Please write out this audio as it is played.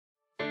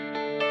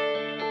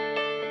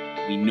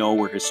We know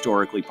we're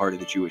historically part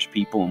of the Jewish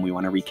people, and we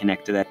want to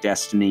reconnect to that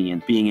destiny,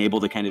 and being able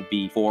to kind of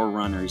be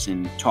forerunners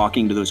in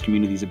talking to those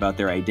communities about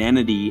their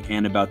identity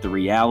and about the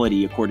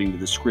reality, according to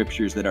the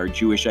scriptures, that our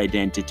Jewish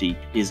identity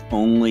is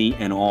only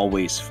and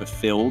always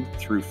fulfilled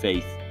through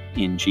faith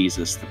in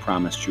Jesus, the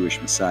promised Jewish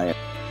Messiah.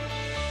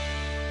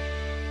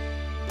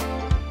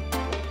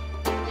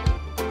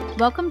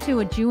 Welcome to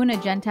A Jew and a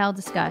Gentile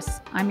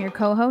Discuss. I'm your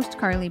co-host,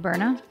 Carly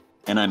Berna.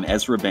 And I'm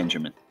Ezra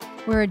Benjamin.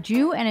 We're a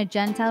Jew and a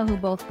Gentile who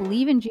both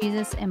believe in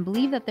Jesus and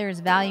believe that there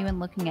is value in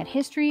looking at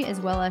history as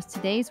well as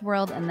today's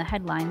world and the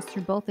headlines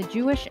through both a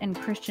Jewish and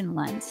Christian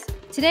lens.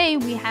 Today,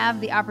 we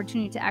have the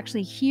opportunity to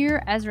actually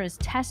hear Ezra's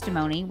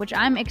testimony, which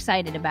I'm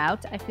excited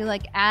about. I feel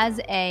like as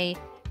a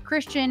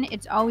Christian,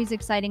 it's always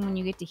exciting when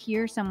you get to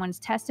hear someone's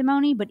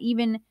testimony, but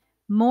even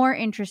more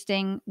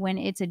interesting when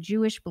it's a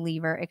Jewish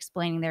believer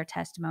explaining their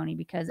testimony,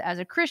 because as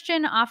a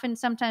Christian,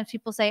 sometimes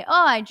people say,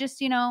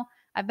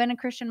 I've been a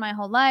Christian my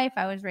whole life.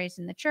 I was raised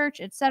in the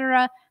church,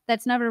 etc.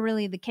 That's never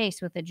really the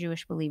case with a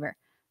Jewish believer.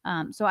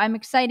 So I'm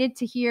excited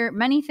to hear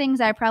many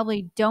things I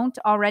probably don't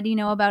already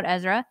know about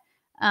Ezra.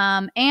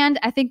 And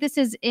I think this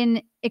is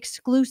an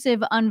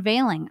exclusive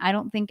unveiling. I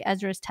don't think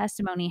Ezra's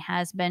testimony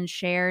has been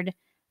shared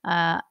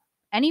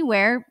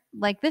anywhere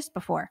like this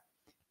before.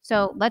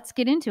 So let's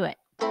get into it.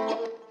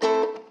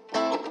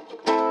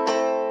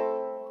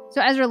 So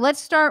Ezra, let's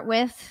start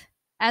with,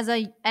 as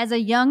a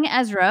young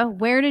Ezra,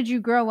 where did you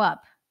grow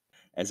up?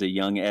 As a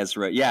young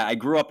Ezra. Yeah, I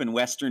grew up in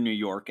Western New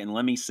York, and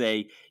let me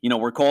say,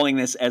 we're calling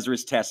this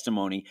Ezra's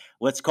testimony.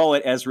 Let's call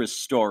it Ezra's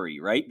story,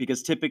 right?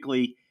 Because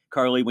typically,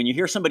 Carly, when you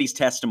hear somebody's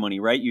testimony,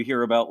 right, you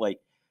hear about like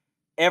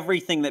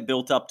everything that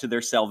built up to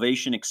their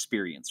salvation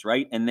experience,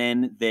 right? And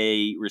then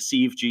they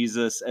receive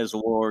Jesus as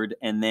Lord,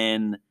 and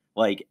then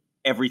like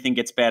everything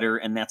gets better,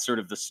 and that's sort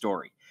of the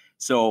story.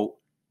 So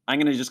I'm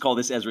going to just call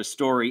this Ezra's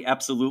story.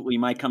 Absolutely,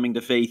 my coming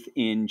to faith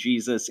in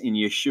Jesus, in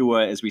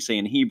Yeshua, as we say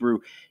in Hebrew,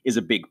 is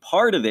a big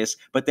part of this,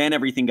 but then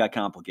everything got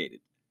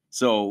complicated.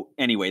 So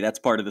anyway, that's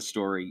part of the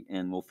story,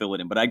 and we'll fill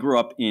it in. But I grew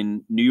up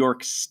in New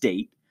York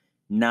State,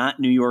 not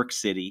New York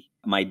City.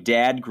 My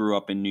dad grew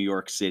up in New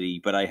York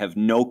City, but I have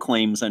no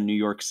claims on New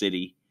York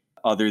City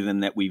other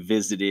than that we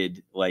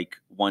visited like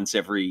once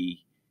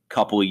every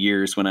couple of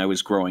years when I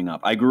was growing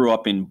up. I grew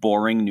up in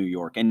boring New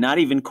York, and not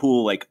even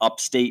cool like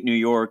upstate New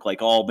York,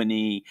 like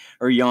Albany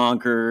or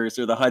Yonkers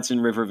or the Hudson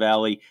River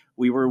Valley.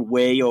 We were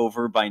way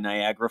over by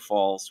Niagara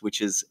Falls,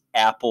 which is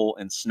apple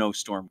and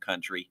snowstorm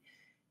country.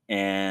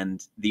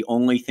 And the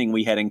only thing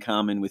we had in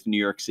common with New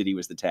York City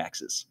was the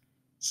taxes.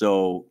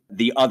 So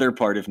the other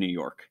part of New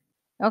York.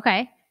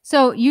 Okay.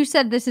 So you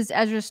said this is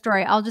Ezra's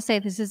story. I'll just say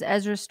this is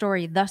Ezra's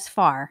story thus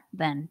far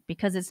then,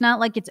 because it's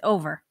not like it's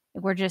over.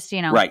 We're just,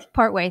 right,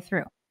 partway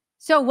through.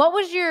 So what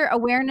was your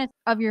awareness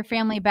of your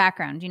family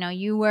background?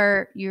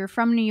 You're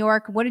from New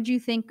York. What did you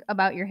think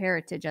about your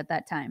heritage at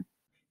that time?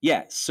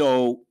 Yeah,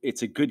 so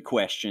it's a good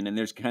question. And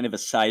there's kind of a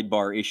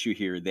sidebar issue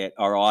here that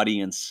our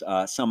audience,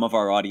 some of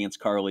our audience,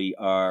 Carly,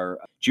 are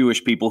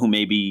Jewish people who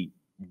maybe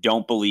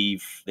don't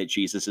believe that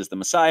Jesus is the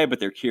Messiah, but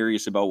they're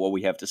curious about what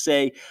we have to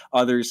say.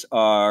 Others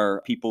are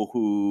people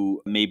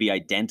who maybe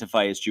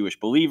identify as Jewish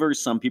believers.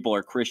 Some people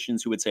are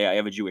Christians who would say, I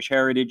have a Jewish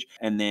heritage.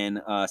 And then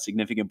a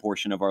significant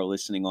portion of our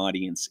listening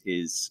audience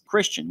is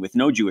Christian with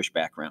no Jewish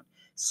background.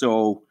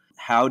 So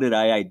how did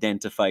I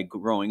identify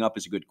growing up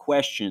is a good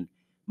question.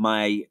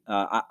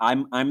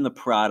 I'm the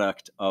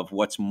product of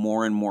what's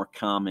more and more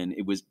common.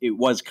 It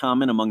was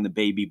common among the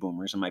baby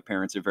boomers, and my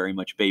parents are very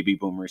much baby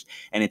boomers,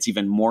 and it's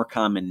even more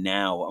common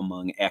now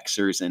among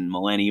Xers and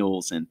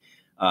millennials and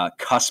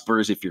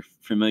cuspers, if you're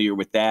familiar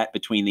with that,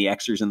 between the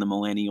Xers and the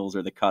millennials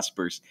or the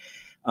cuspers.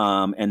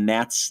 And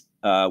that's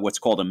what's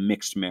called a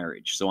mixed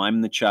marriage. So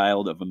I'm the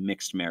child of a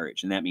mixed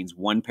marriage, and that means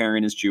one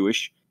parent is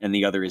Jewish and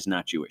the other is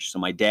not Jewish. So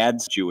my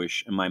dad's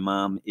Jewish and my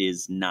mom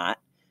is not.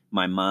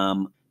 My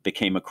mom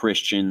became a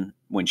Christian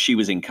when she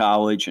was in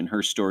college, and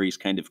her story is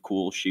kind of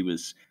cool. She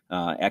was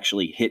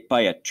actually hit by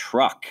a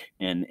truck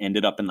and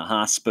ended up in the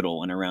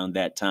hospital, and around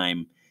that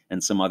time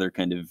and some other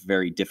kind of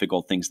very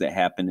difficult things that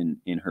happened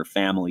in her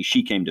family,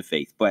 she came to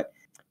faith. But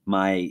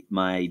my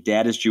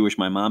dad is Jewish,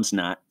 my mom's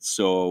not,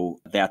 so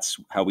that's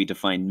how we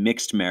define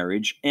mixed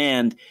marriage.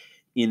 And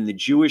in the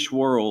Jewish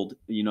world,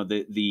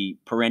 the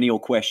perennial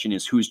question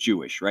is who's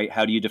Jewish, right?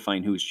 How do you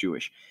define who's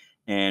Jewish?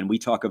 And we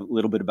talk a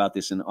little bit about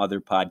this in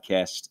other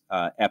podcast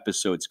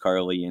episodes,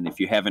 Carly. And if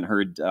you haven't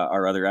heard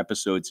our other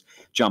episodes,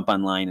 jump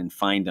online and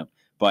find them.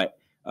 But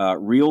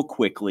real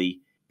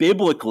quickly,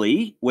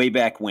 biblically, way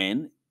back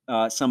when,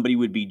 somebody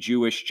would be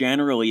Jewish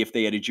generally if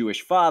they had a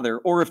Jewish father,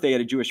 or if they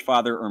had a Jewish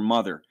father or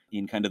mother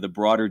in kind of the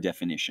broader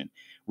definition.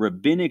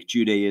 Rabbinic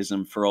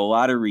Judaism, for a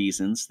lot of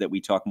reasons that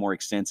we talk more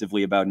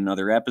extensively about in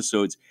other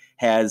episodes,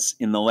 has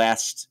in the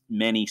last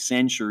many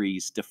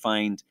centuries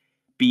defined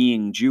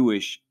being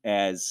Jewish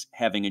as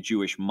having a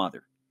Jewish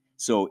mother.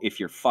 So if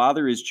your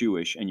father is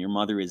Jewish and your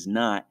mother is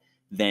not,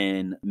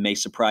 then it may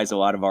surprise a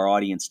lot of our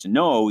audience to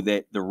know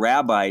that the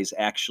rabbis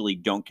actually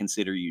don't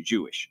consider you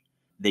Jewish.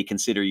 they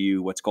consider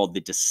you what's called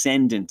the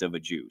descendant of a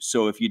Jew.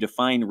 So if you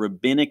define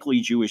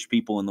rabbinically Jewish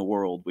people in the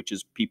world, which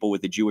is people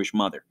with a Jewish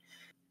mother,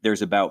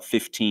 there's about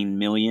 15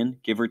 million,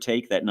 give or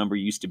take. That number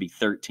used to be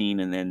 13,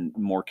 and then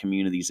more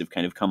communities have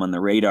kind of come on the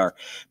radar.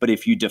 But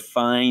if you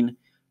define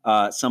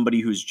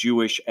somebody who's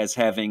Jewish as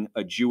having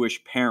a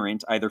Jewish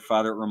parent, either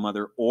father or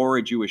mother, or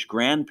a Jewish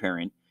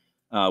grandparent,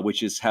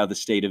 which is how the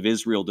state of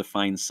Israel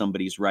defines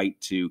somebody's right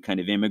to kind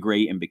of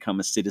immigrate and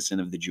become a citizen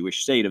of the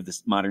Jewish state, of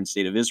this modern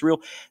state of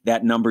Israel,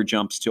 that number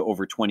jumps to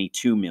over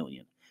 22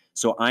 million.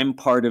 So I'm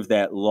part of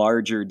that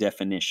larger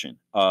definition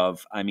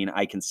of, I mean,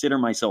 I consider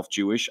myself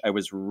Jewish. I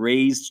was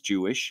raised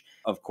Jewish,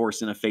 of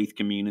course, in a faith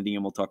community,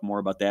 and we'll talk more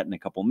about that in a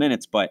couple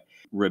minutes. But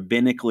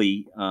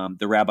rabbinically,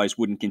 the rabbis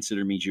wouldn't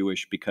consider me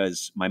Jewish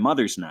because my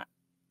mother's not.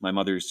 My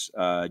mother's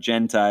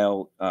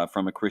Gentile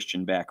from a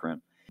Christian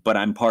background. But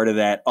I'm part of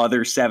that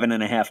other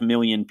 7.5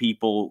 million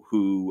people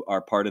who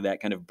are part of that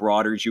kind of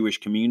broader Jewish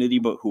community,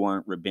 but who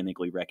aren't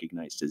rabbinically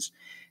recognized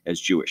as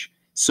Jewish.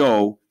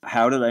 So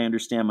how did I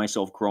understand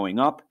myself growing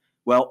up?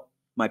 Well,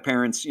 my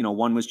parents,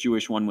 one was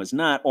Jewish, one was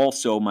not.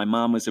 Also, my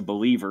mom was a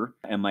believer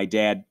and my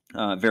dad,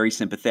 very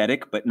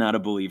sympathetic, but not a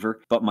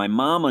believer. But my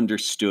mom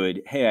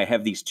understood, hey, I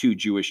have these two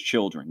Jewish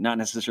children, not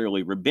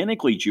necessarily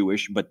rabbinically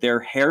Jewish, but their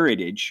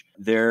heritage,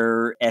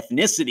 their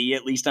ethnicity,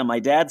 at least on my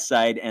dad's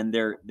side, and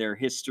their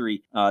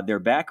history, their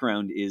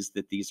background is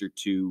that these are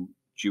two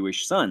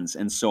Jewish sons.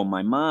 And so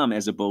my mom,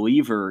 as a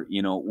believer,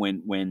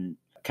 when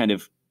kind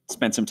of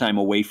spent some time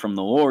away from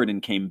the Lord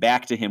and came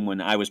back to him when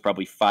I was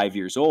probably 5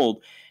 years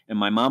old. And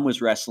my mom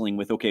was wrestling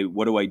with, okay,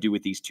 what do I do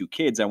with these two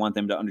kids? I want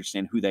them to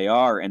understand who they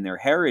are and their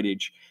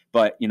heritage.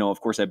 But, of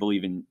course, I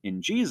believe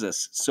in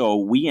Jesus. So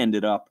we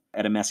ended up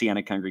at a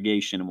Messianic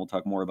congregation, and we'll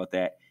talk more about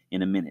that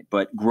in a minute.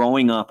 But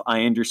growing up,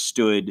 I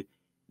understood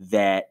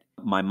that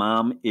my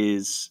mom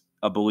is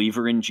a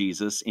believer in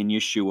Jesus, in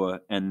Yeshua,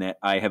 and that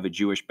I have a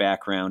Jewish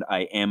background.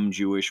 I am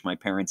Jewish. My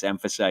parents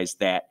emphasized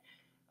that.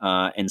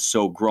 And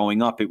so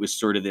growing up, it was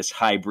sort of this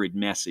hybrid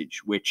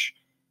message, which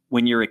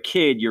when you're a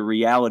kid, your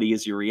reality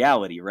is your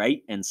reality,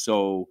 right? And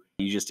so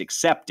you just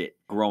accept it.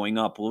 Growing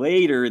up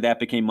later, that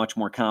became much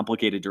more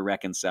complicated to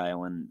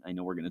reconcile. And I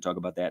know we're going to talk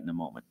about that in a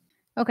moment.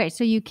 Okay,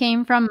 so you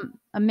came from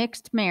a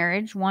mixed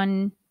marriage,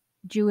 one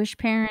Jewish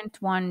parent,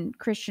 one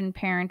Christian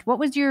parent. What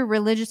was your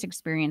religious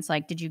experience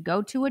like? Did you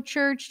go to a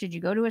church? Did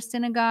you go to a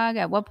synagogue?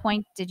 At what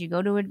point did you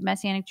go to a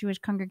Messianic Jewish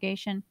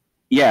congregation?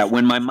 Yeah,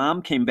 when my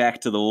mom came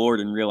back to the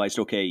Lord and realized,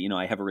 okay,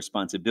 I have a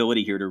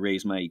responsibility here to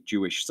raise my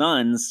Jewish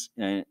sons,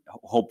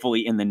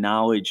 hopefully in the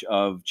knowledge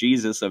of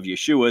Jesus, of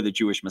Yeshua, the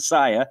Jewish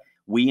Messiah,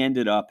 we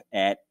ended up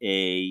at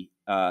a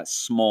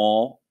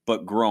small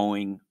but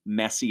growing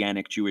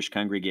Messianic Jewish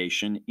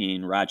congregation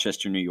in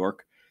Rochester, New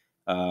York,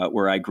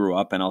 where I grew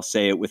up. And I'll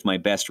say it with my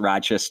best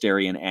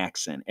Rochesterian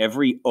accent.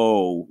 Every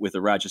O with a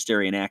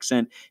Rochesterian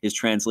accent is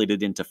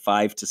translated into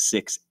 5 to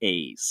 6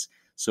 A's.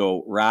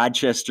 So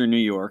Rochester, New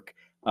York.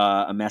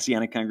 A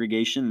Messianic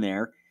congregation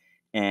there.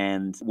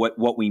 And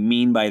what we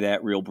mean by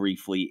that real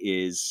briefly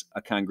is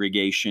a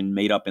congregation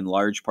made up in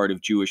large part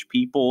of Jewish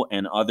people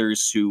and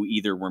others who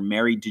either were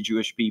married to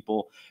Jewish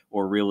people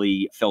or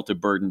really felt a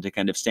burden to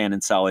kind of stand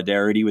in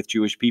solidarity with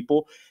Jewish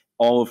people,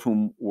 all of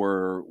whom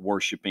were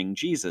worshiping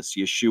Jesus,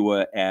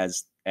 Yeshua,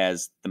 as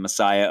the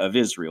Messiah of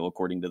Israel,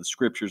 according to the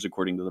scriptures,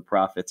 according to the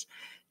prophets,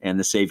 and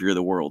the Savior of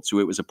the world. So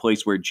it was a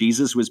place where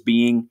Jesus was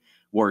being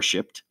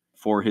worshiped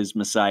for his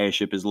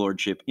messiahship, his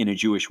lordship, in a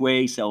Jewish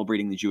way,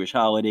 celebrating the Jewish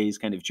holidays,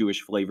 kind of Jewish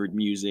flavored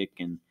music,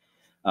 and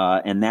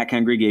that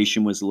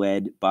congregation was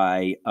led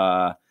by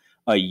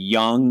a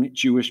young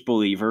Jewish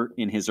believer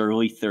in his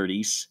early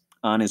 30s,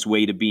 on his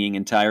way to being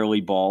entirely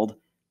bald,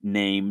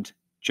 named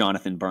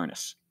Jonathan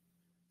Burness.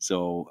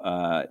 So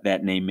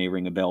that name may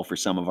ring a bell for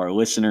some of our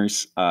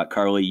listeners.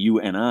 Carly, you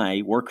and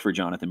I work for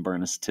Jonathan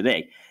Burness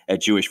today at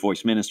Jewish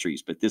Voice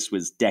Ministries, but this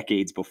was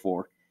decades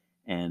before.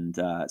 And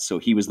so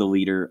he was the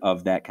leader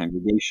of that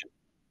congregation.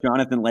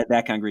 Jonathan led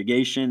that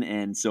congregation.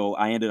 And so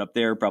I ended up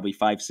there probably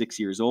 5, 6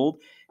 years old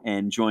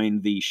and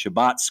joined the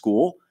Shabbat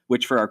school,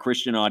 which for our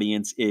Christian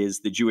audience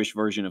is the Jewish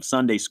version of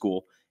Sunday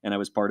school. And I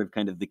was part of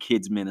kind of the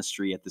kids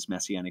ministry at this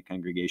Messianic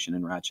congregation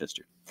in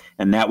Rochester.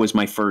 And that was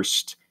my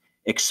first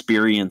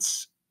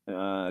experience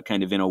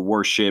kind of in a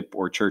worship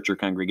or church or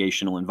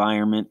congregational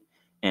environment,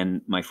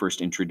 and my first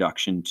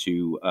introduction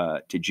to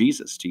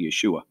Jesus, to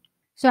Yeshua.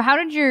 So how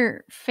did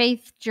your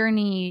faith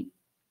journey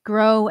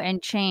grow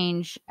and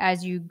change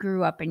as you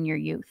grew up in your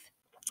youth?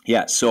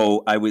 Yeah,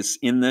 so I was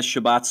in the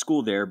Shabbat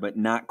school there, but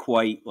not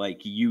quite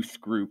like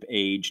youth group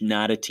age,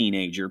 not a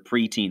teenager,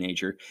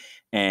 pre-teenager.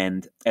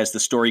 And as the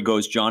story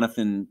goes,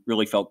 Jonathan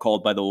really felt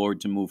called by the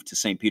Lord to move to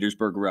St.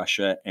 Petersburg,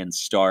 Russia, and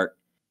start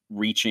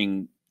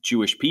reaching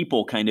Jewish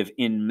people kind of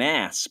en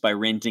masse by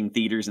renting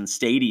theaters and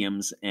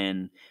stadiums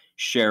and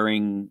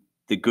sharing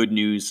the good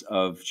news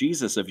of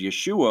Jesus, of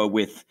Yeshua,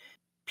 with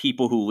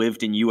people who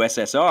lived in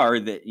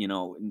USSR that,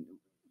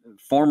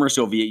 former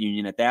Soviet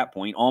Union at that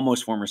point,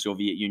 almost former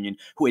Soviet Union,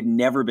 who had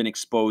never been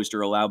exposed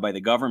or allowed by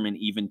the government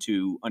even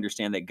to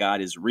understand that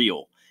God is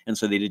real. And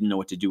so they didn't know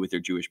what to do with their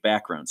Jewish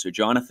background. So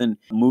Jonathan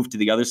moved to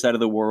the other side of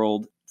the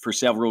world for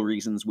several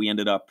reasons. We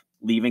ended up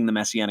leaving the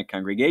Messianic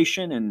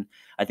congregation. And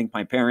I think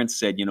my parents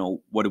said,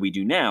 what do we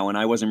do now? And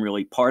I wasn't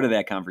really part of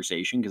that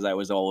conversation because I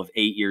was all of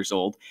 8 years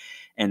old.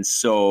 And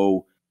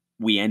so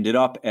we ended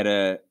up at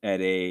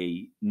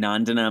a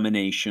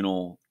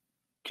non-denominational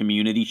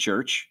community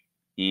church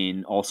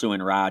also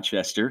in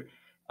Rochester.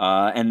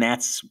 And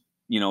that's,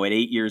 at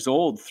 8 years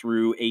old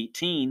through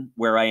 18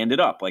 where I ended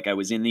up. Like I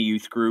was in the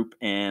youth group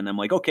and I'm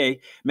like, okay,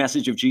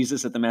 message of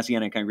Jesus at the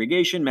Messianic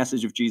congregation,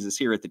 message of Jesus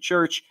here at the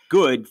church.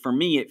 Good. For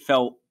me, it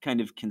felt kind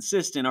of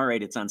consistent. All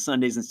right, it's on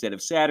Sundays instead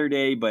of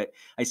Saturday, but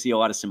I see a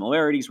lot of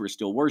similarities. We're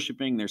still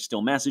worshiping. There's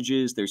still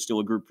messages. There's still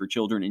a group for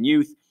children and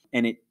youth.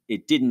 And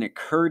it didn't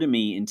occur to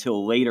me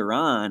until later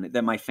on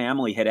that my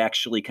family had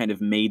actually kind of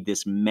made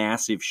this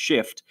massive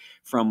shift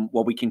from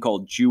what we can call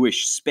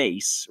Jewish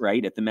space,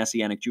 right, at the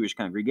Messianic Jewish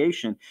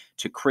congregation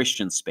to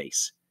Christian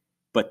space.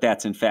 But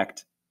that's, in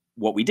fact,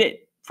 what we did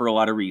for a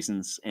lot of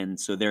reasons. And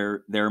so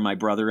there my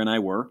brother and I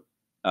were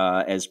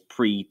as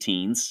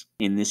pre-teens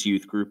in this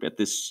youth group at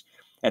this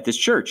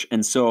church.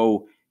 And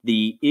so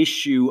the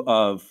issue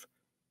of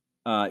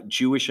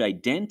Jewish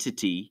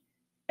identity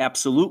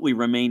absolutely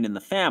remained in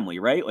the family,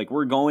 right? Like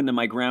we're going to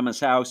my grandma's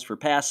house for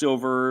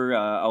Passover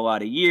a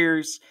lot of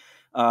years.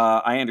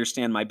 I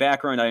understand my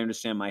background. I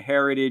understand my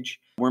heritage.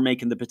 We're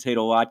making the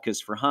potato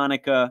latkes for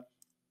Hanukkah.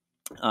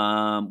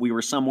 We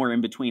were somewhere in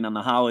between on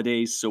the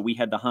holidays. So we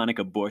had the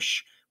Hanukkah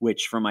bush,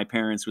 which for my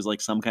parents was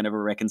like some kind of a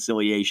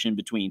reconciliation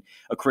between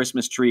a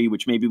Christmas tree,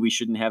 which maybe we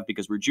shouldn't have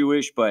because we're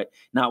Jewish, but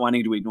not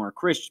wanting to ignore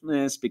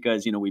Christmas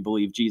because, we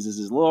believe Jesus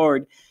is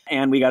Lord.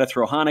 And we got to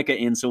throw Hanukkah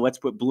in. So let's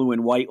put blue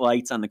and white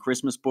lights on the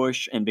Christmas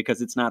bush. And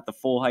because it's not the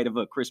full height of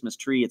a Christmas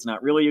tree, it's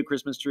not really a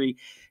Christmas tree.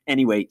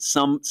 Anyway,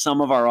 some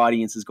of our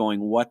audience is going,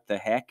 what the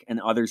heck?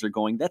 And others are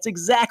going, that's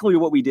exactly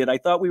what we did. I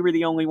thought we were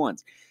the only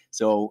ones.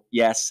 So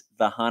yes,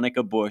 the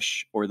Hanukkah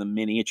bush or the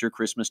miniature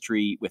Christmas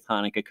tree with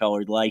Hanukkah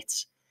colored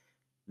lights.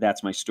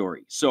 That's my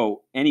story.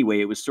 So anyway,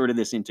 it was sort of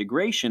this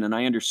integration, and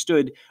I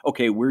understood,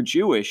 okay, we're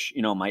Jewish.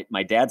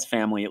 My dad's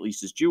family at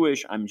least is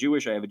Jewish. I'm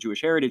Jewish. I have a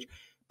Jewish heritage.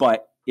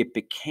 But it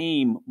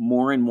became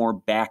more and more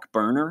back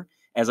burner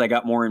as I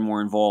got more and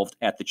more involved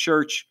at the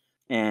church.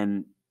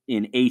 And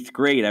in 8th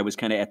grade, I was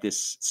kind of at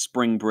this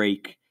spring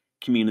break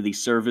community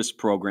service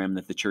program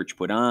that the church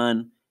put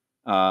on.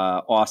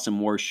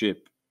 Awesome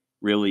worship.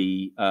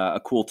 Really a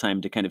cool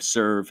time to kind of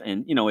serve.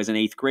 And, as an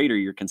 8th grader,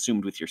 you're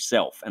consumed with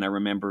yourself. And I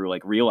remember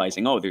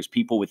realizing, there's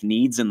people with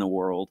needs in the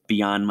world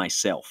beyond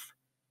myself.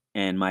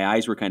 And my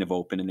eyes were kind of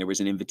open and there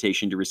was an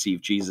invitation to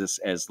receive Jesus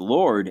as the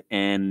Lord.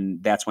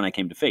 And that's when I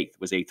came to faith,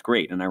 was 8th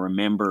grade. And I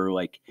remember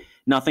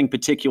nothing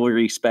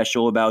particularly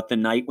special about the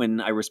night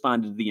when I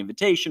responded to the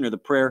invitation or the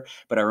prayer,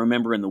 but I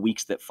remember in the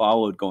weeks that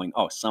followed going,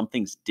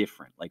 something's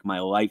different. Like my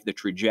life, the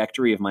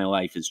trajectory of my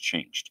life has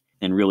changed.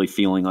 And really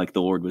feeling like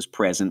the Lord was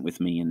present with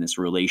me in this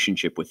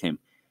relationship with him.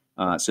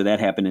 So that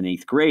happened in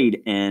 8th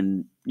grade.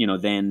 And,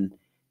 then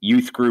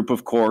youth group,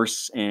 of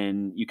course,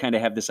 and you kind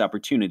of have this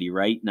opportunity,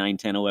 right? 9,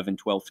 10, 11,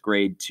 12th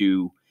grade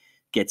to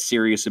get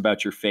serious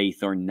about your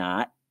faith or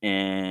not.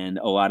 And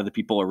a lot of the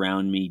people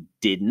around me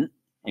didn't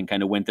and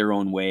kind of went their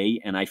own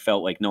way. And I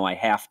felt like, no, I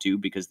have to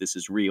because this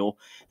is real.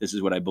 This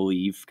is what I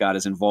believe. God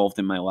is involved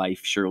in my life.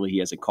 Surely he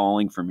has a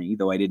calling for me,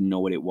 though I didn't know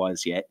what it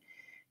was yet.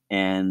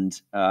 And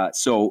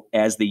so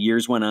as the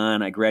years went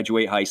on, I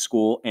graduate high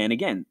school. And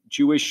again,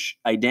 Jewish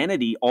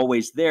identity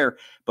always there,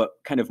 but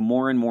kind of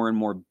more and more and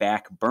more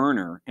back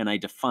burner. And I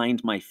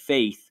defined my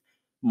faith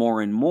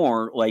more and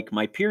more like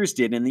my peers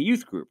did in the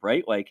youth group,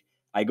 right? Like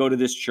I go to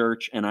this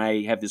church and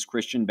I have this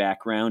Christian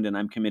background and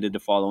I'm committed to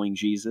following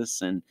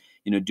Jesus and,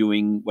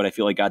 doing what I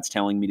feel like God's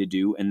telling me to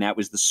do. And that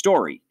was the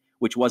story,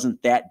 which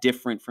wasn't that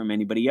different from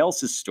anybody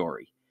else's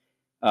story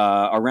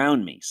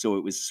around me. So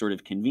it was sort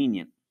of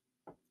convenient.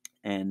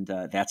 And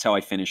that's how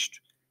I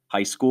finished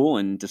high school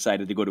and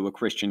decided to go to a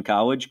Christian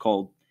college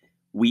called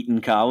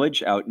Wheaton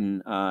College out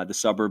in the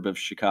suburb of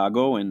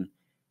Chicago. And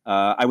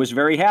I was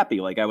very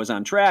happy. Like I was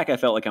on track. I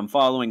felt like I'm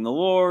following the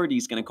Lord.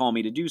 He's going to call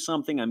me to do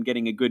something. I'm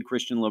getting a good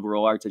Christian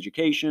liberal arts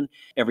education.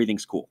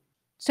 Everything's cool.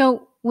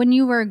 So when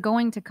you were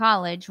going to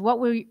college, what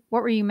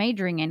were you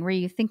majoring in? Were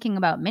you thinking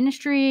about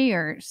ministry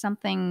or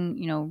something,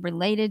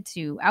 related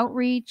to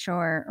outreach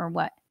or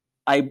what?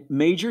 I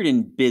majored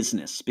in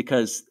business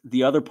because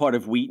the other part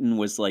of Wheaton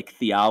was like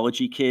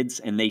theology kids,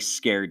 and they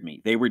scared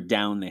me. They were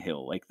down the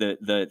hill. Like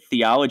the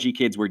theology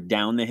kids were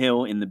down the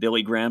hill in the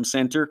Billy Graham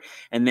Center,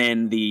 and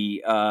then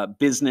the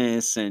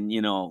business and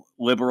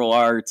liberal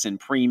arts and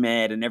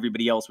pre-med and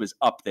everybody else was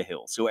up the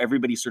hill. So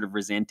everybody sort of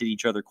resented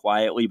each other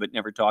quietly, but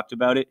never talked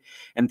about it.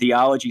 And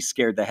theology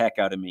scared the heck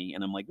out of me.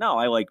 And I'm like, no,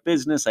 I like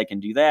business. I can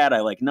do that. I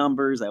like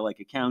numbers. I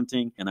like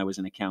accounting, and I was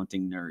an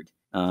accounting nerd.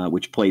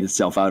 Which played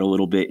itself out a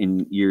little bit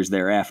in years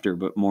thereafter,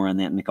 but more on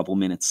that in a couple of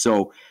minutes.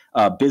 So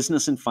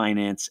business and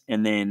finance.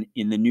 And then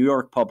in the New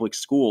York public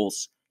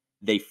schools,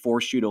 they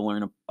force you to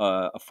learn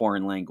a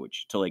foreign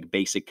language to like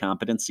basic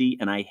competency.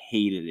 And I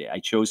hated it. I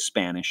chose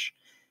Spanish,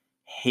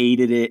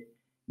 hated it,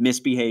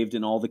 misbehaved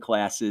in all the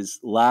classes,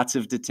 lots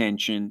of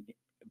detention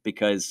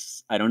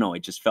because I don't know, it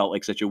just felt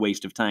like such a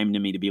waste of time to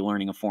me to be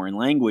learning a foreign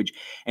language.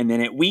 And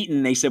then at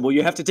Wheaton, they said, well,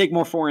 you have to take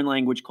more foreign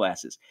language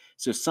classes.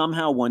 So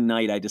somehow one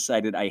night I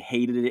decided I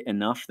hated it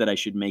enough that I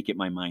should make it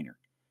my minor.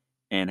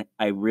 And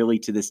I really,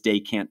 to this day,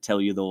 can't tell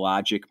you the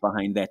logic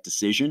behind that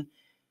decision.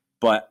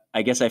 But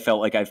I guess I felt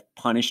like I've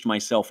punished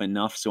myself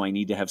enough, so I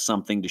need to have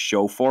something to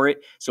show for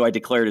it. So I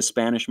declared a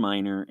Spanish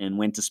minor and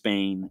went to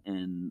Spain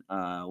and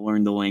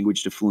learned the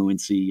language to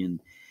fluency.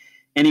 And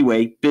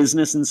anyway,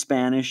 business and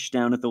Spanish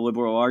down at the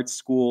liberal arts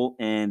school.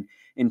 And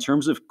in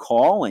terms of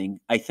calling,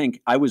 I think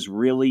I was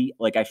really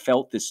like, I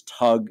felt this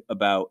tug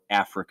about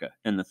Africa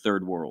and the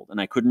third world, and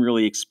I couldn't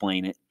really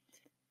explain it.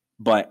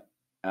 But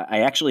I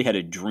actually had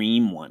a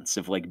dream once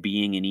of like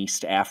being in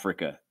East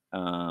Africa.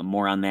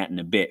 More on that in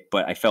a bit.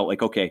 But I felt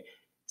like, okay,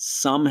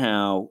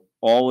 somehow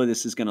all of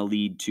this is going to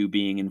lead to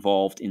being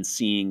involved in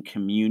seeing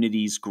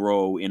communities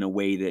grow in a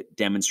way that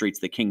demonstrates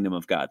the kingdom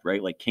of God,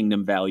 right? Like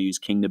kingdom values,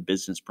 kingdom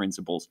business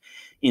principles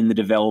in the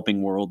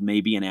developing world,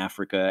 maybe in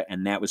Africa.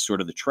 And that was sort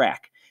of the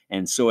track.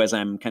 And so as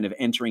I'm kind of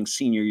entering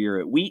senior year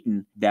at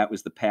Wheaton, that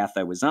was the path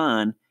I was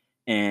on.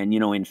 And, you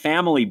know, in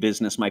family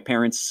business, my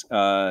parents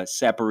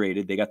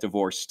separated. They got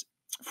divorced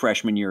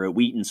freshman year at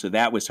Wheaton. So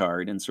that was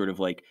hard and sort of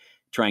like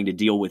trying to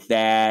deal with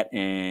that.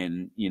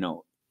 And, you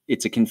know,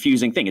 it's a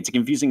confusing thing. It's a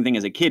confusing thing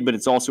as a kid, but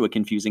it's also a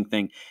confusing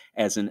thing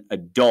as an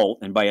adult.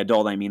 And by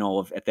adult, I mean all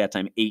of, at that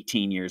time,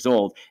 18 years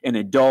old, an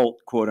adult,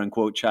 quote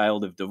unquote,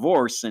 child of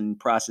divorce, and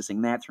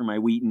processing that through my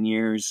Wheaton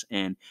years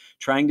and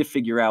trying to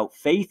figure out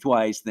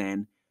faith-wise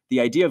then,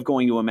 the idea of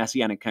going to a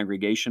Messianic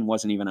congregation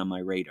wasn't even on my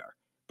radar.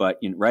 But,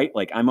 you know, right,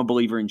 like I'm a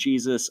believer in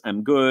Jesus.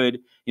 I'm good.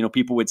 You know,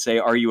 people would say,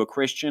 are you a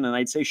Christian? And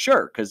I'd say,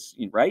 sure, because,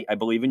 right, I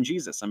believe in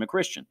Jesus. I'm a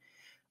Christian.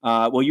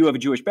 Well, you have a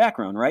Jewish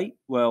background, right?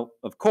 Well,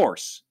 of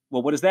course.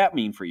 Well, what does that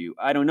mean for you?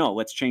 I don't know.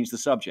 Let's change the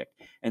subject.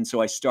 And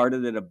so I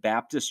started at a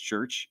Baptist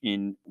church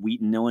in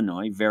Wheaton,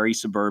 Illinois, very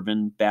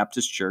suburban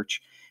Baptist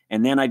church.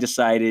 And then I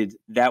decided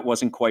that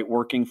wasn't quite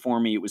working for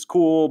me. It was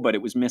cool, but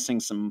it was missing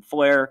some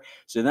flair.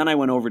 So then I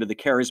went over to the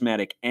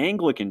charismatic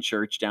Anglican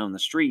church down the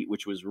street,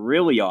 which was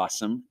really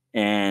awesome.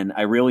 And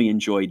I really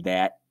enjoyed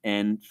that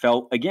and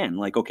felt, again,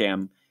 like, okay,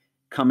 I'm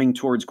coming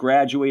towards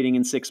graduating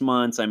in 6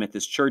 months. I'm at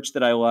this church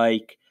that I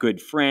like,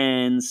 good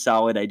friends,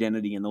 solid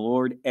identity in the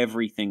Lord.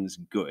 Everything's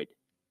good.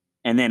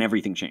 And then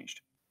everything changed.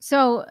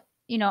 So,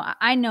 you know,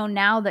 I know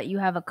now that you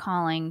have a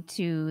calling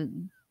to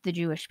the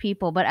Jewish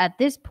people, but at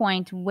this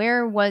point,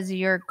 where was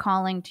your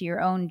calling to your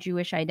own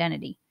Jewish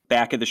identity?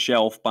 Back of the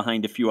shelf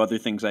behind a few other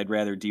things I'd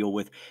rather deal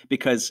with,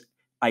 because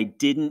I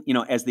didn't, you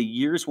know, as the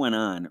years went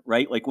on,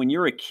 right? Like when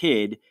you're a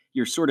kid,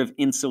 you're sort of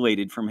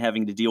insulated from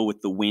having to deal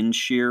with the wind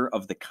shear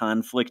of the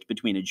conflict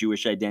between a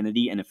Jewish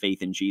identity and a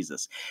faith in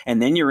Jesus.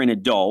 And then you're an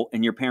adult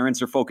and your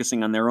parents are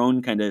focusing on their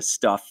own kind of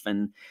stuff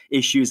and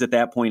issues at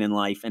that point in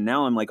life. And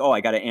now I'm like, oh,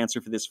 I got to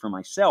answer for this for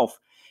myself.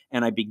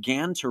 And I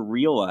began to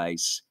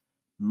realize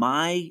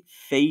my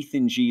faith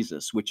in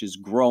Jesus, which is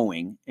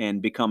growing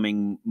and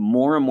becoming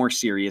more and more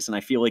serious, and I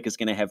feel like it's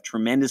going to have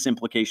tremendous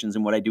implications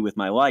in what I do with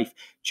my life,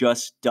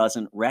 just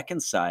doesn't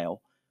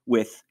reconcile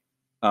with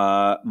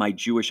my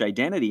Jewish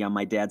identity on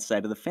my dad's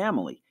side of the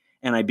family.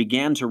 And I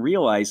began to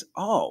realize,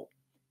 oh,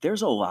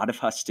 there's a lot of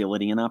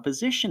hostility and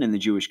opposition in the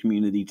Jewish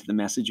community to the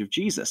message of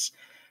Jesus.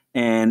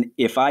 And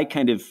if I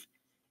kind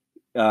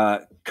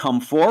of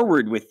come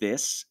forward with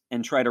this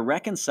and try to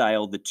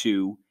reconcile the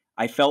two,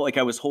 I felt like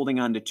I was holding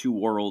on to two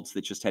worlds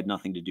that just had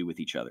nothing to do with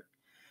each other.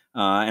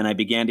 And I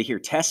began to hear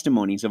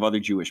testimonies of other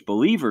Jewish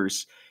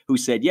believers who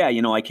said, yeah,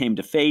 you know, I came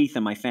to faith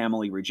and my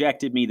family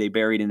rejected me. They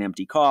buried an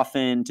empty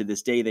coffin. To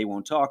this day, they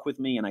won't talk with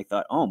me. And I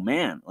thought, oh,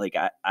 man, like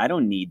I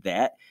don't need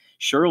that.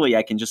 Surely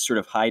I can just sort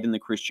of hide in the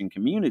Christian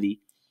community.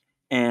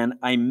 And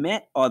I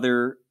met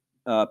other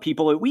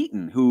people at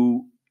Wheaton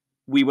who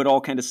we would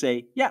all kind of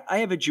say, yeah, I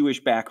have a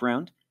Jewish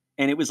background.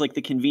 And it was like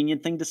the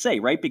convenient thing to say,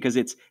 right? Because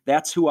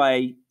that's who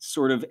I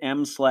sort of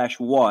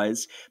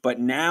am/was. But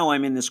now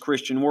I'm in this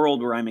Christian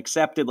world where I'm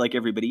accepted like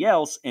everybody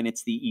else, and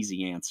it's the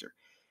easy answer.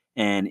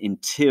 And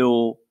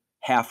until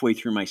halfway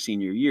through my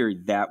senior year,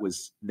 that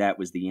was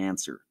the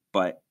answer.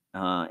 But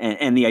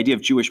and the idea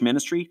of Jewish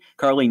ministry,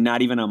 Carly,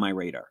 not even on my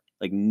radar.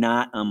 Like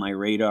not on my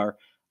radar.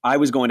 I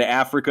was going to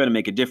Africa to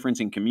make a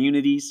difference in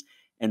communities,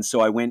 and so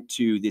I went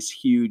to this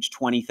huge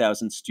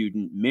 20,000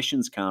 student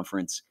missions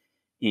conference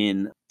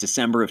in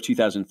December of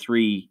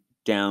 2003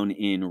 down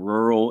in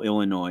rural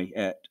Illinois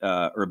at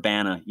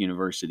Urbana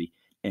University,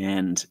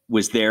 and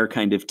was there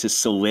kind of to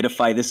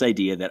solidify this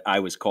idea that I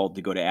was called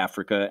to go to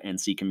Africa and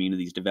see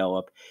communities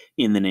develop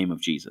in the name of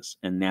Jesus.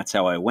 And that's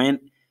how I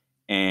went.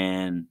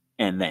 And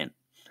then,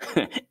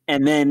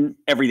 and then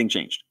everything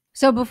changed.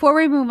 So before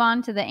we move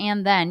on to the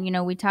and then, you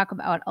know, we talk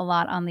about a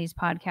lot on these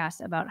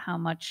podcasts about how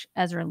much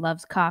Ezra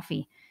loves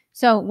coffee.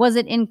 So was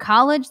it in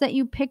college that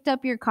you picked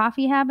up your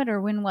coffee habit,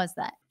 or when was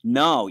that?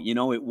 No, you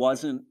know, it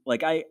wasn't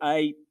like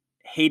I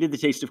hated the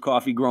taste of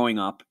coffee growing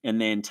up,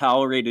 and then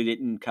tolerated it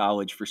in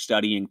college for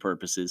studying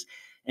purposes.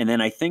 And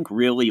then I think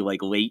really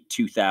like late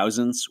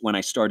 2000s when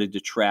I started to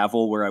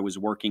travel, where I was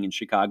working in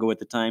Chicago at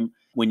the time.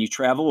 When you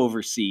travel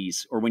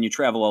overseas or when you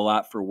travel a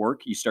lot for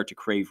work, you start to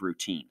crave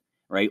routine,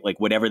 right? Like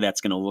whatever that's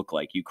going to look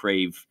like, you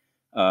crave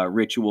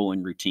ritual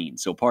and routine.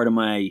 So part of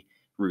my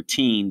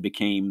routine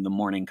became the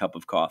morning cup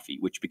of coffee,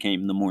 which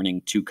became the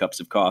morning 2 cups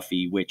of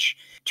coffee, which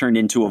turned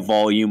into a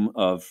volume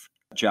of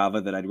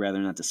Java that I'd rather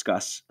not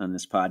discuss on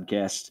this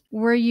podcast.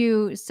 Were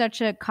you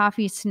such a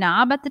coffee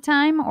snob at the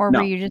time, or were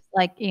No, you just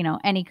like,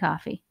 any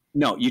coffee?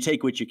 no, you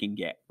take what you can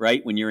get,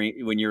 right? When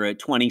you're a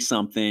 20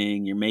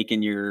 something, you're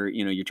making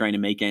you're trying to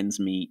make ends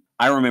meet.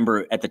 I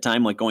remember at the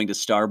time, like going to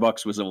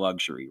Starbucks was a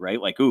luxury,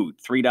 right? Like, ooh,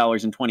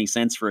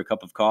 $3.20 for a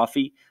cup of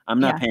coffee. I'm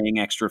not Yeah. paying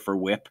extra for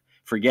whip.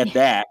 Forget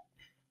that.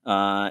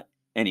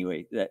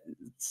 Anyway, that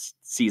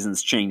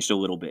seasons changed a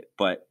little bit,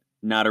 but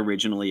not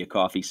originally a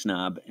coffee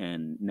snob,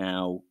 and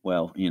now,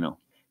 well,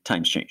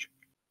 times change.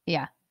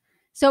 Yeah.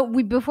 So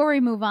before we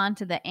move on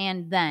to the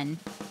and then,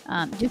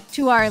 just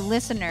to our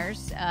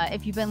listeners,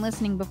 if you've been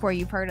listening before,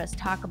 you've heard us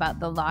talk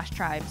about the Lost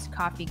Tribes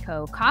Coffee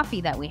Co.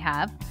 coffee that we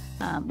have,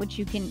 which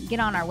you can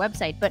get on our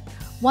website. But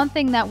one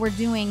thing that we're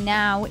doing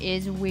now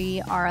is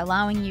we are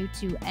allowing you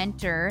to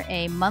enter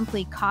a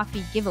monthly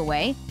coffee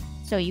giveaway.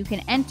 So you can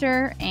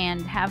enter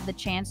and have the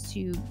chance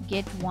to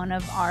get one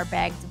of our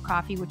bags of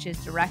coffee, which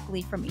is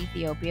directly from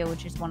Ethiopia,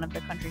 which is one of the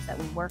countries that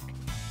we work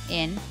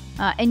in.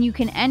 And you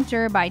can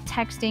enter by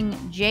texting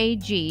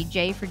JG,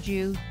 J for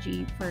Jew,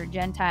 G for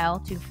Gentile,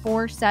 to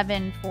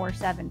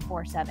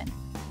 474747.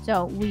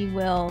 So we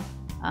will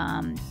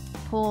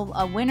pull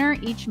a winner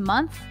each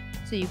month.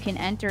 So you can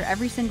enter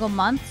every single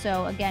month.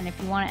 So again, if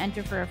you want to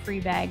enter for a free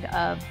bag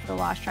of the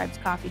Lost Tribes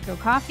Coffee Co.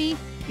 coffee,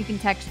 you can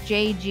text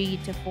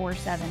JG to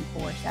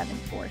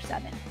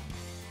 474747.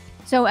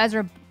 So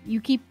Ezra, you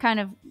keep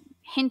kind of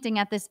hinting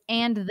at this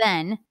and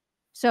then.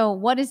 So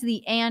what is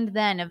the and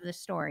then of the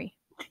story?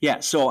 Yeah,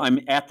 so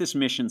I'm at this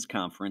missions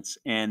conference,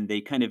 and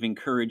they kind of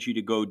encourage you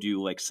to go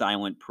do like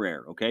silent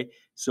prayer, okay?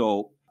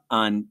 So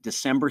on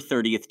December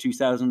 30th,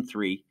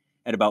 2003,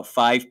 at about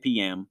 5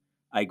 p.m.,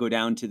 I go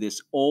down to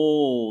this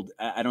old,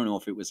 I don't know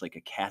if it was like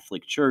a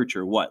Catholic church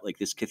or what, like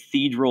this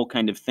cathedral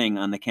kind of thing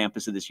on the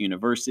campus of this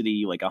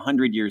university, like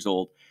 100 years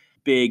old,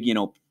 big,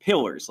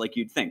 pillars, like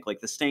you'd think, like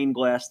the stained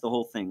glass, the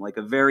whole thing, like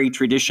a very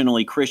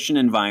traditionally Christian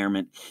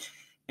environment.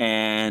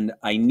 And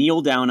I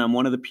kneel down on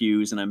one of the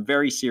pews, and I'm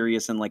very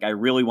serious, and like I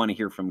really want to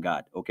hear from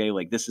God. Okay,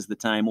 like this is the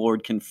time,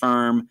 Lord,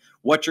 confirm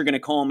what you're going to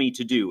call me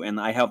to do. And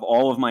I have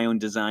all of my own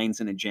designs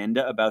and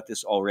agenda about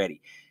this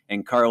already.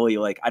 And Carly,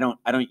 like I don't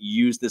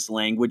use this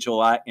language a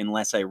lot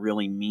unless I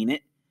really mean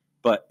it.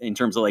 But in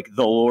terms of like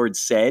the Lord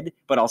said,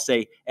 but I'll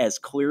say as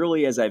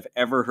clearly as I've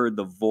ever heard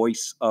the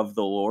voice of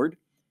the Lord,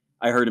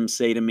 I heard him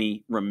say to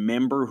me,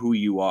 "Remember who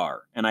you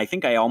are." And I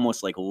think I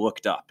almost like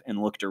looked up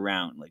and looked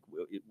around, like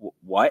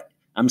what?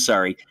 I'm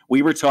sorry.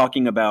 We were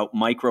talking about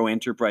micro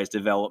enterprise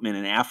development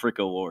in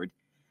Africa, Lord.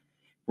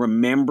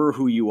 Remember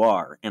who you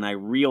are. And I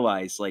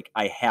realized like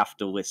I have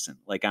to listen.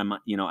 Like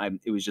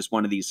it was just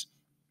one of these.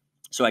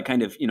 So I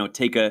kind of,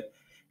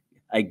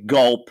 I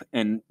gulp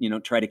and,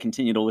 try to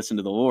continue to listen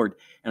to the Lord.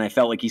 And I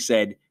felt like he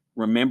said,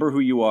 remember who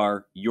you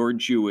are. You're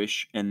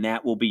Jewish, and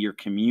that will be your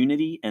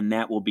community, and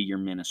that will be your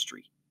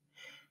ministry.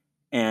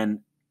 And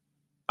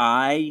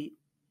I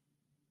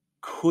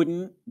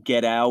couldn't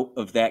get out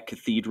of that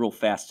cathedral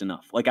fast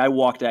enough. Like I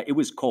walked out, it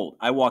was cold.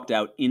 I walked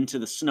out into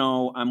the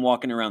snow. I'm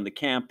walking around the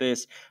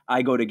campus.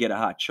 I go to get a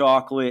hot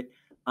chocolate.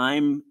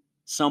 I'm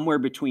somewhere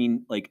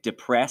between like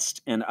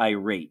depressed and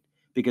irate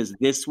because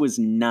this was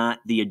not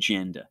the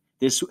agenda.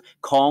 This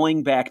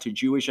calling back to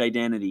Jewish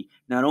identity,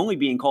 not only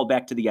being called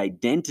back to the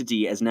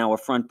identity as now a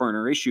front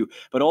burner issue,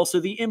 but also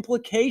the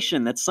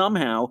implication that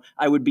somehow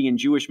I would be in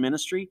Jewish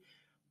ministry.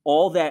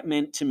 All that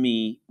meant to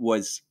me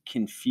was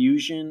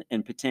confusion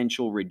and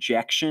potential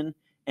rejection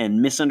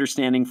and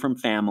misunderstanding from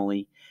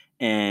family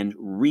and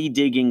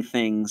redigging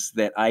things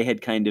that I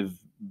had kind of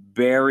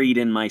buried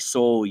in my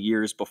soul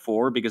years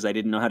before because I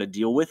didn't know how to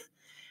deal with.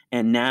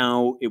 And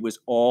now it was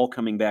all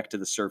coming back to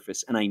the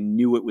surface, and I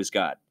knew it was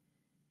God.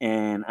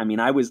 And I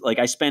mean, I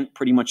spent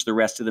pretty much the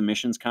rest of the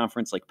missions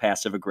conference like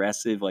passive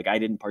aggressive. Like I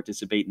didn't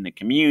participate in the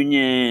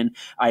communion.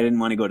 I didn't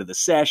want to go to the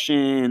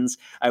sessions.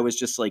 I was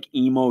just like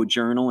emo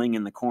journaling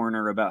in the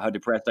corner about how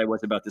depressed I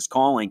was about this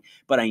calling,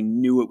 but I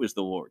knew it was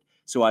the Lord.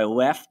 So I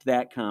left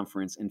that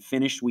conference and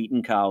finished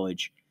Wheaton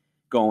College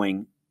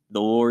going,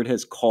 the Lord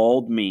has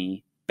called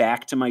me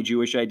back to my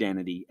Jewish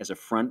identity as a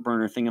front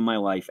burner thing in my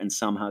life. And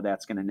somehow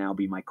that's going to now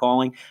be my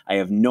calling. I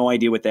have no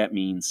idea what that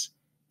means,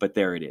 but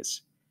there it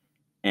is.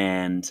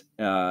 And,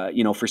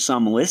 for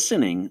some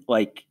listening,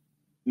 like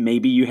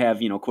maybe you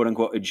have, quote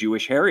unquote, a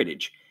Jewish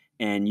heritage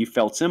and you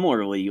felt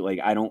similarly, like,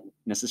 I don't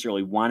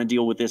necessarily want to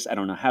deal with this. I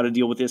don't know how to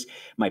deal with this.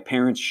 My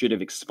parents should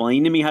have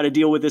explained to me how to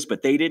deal with this,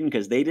 but they didn't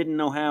because they didn't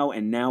know how.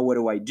 And now what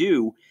do I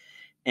do?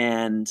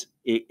 And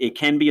it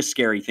can be a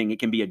scary thing. It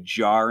can be a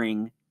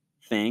jarring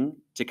thing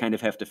to kind of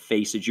have to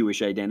face a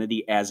Jewish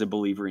identity as a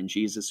believer in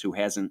Jesus who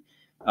hasn't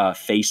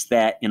faced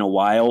that in a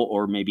while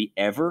or maybe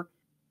ever.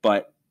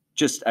 But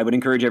just, I would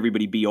encourage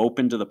everybody be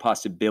open to the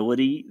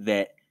possibility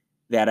that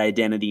that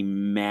identity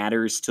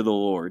matters to the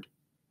Lord,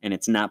 and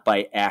it's not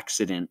by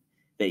accident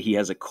that he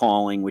has a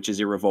calling which is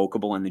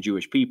irrevocable on the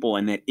Jewish people,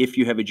 and that if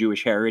you have a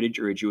Jewish heritage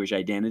or a Jewish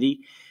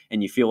identity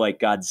and you feel like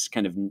God's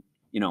kind of,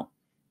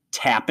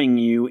 tapping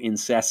you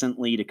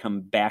incessantly to come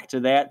back to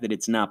that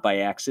it's not by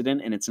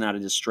accident and it's not a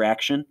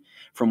distraction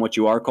from what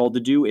you are called to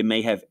do. It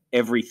may have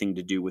everything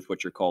to do with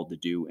what you're called to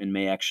do and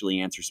may actually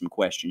answer some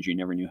questions you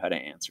never knew how to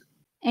answer.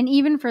 And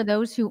even for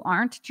those who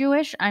aren't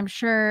Jewish, I'm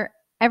sure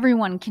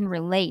everyone can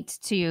relate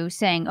to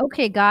saying,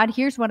 okay, God,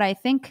 here's what I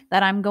think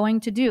that I'm going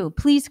to do.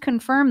 Please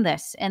confirm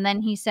this. And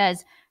then he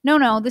says,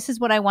 no, this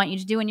is what I want you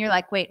to do. And you're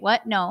like, wait,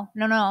 what? No,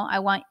 I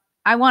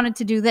wanted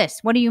to do this.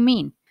 What do you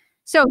mean?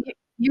 So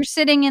you're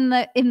sitting in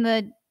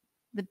the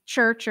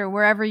church or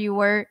wherever you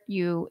were,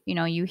 you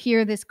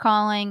hear this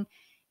calling,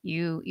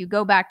 you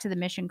go back to the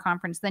mission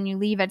conference, then you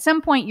leave. At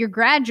some point you're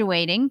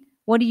graduating.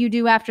 What do you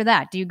do after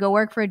that? Do you go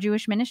work for a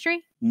Jewish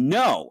ministry?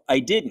 No, I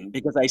didn't,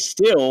 because I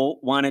still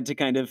wanted to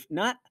kind of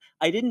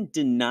I didn't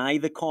deny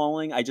the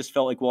calling. I just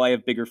felt like, well, I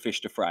have bigger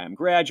fish to fry. I'm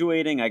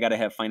graduating. I got to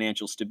have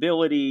financial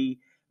stability.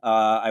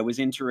 I was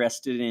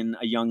interested in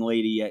a young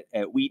lady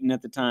at Wheaton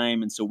at the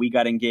time, and so we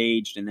got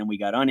engaged, and then we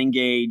got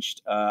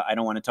unengaged. I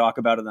don't want to talk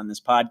about it on this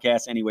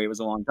podcast. Anyway, it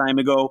was a long time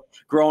ago.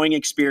 Growing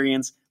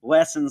experience,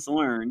 lessons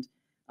learned.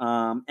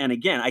 And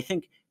again, I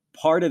think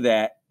part of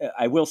that,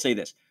 I will say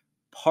this,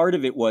 part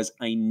of it was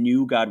I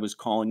knew God was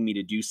calling me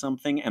to do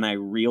something, and I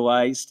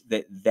realized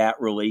that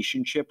that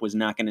relationship was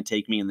not going to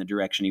take me in the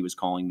direction he was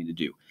calling me to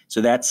do.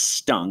 So that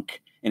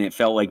stunk, and it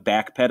felt like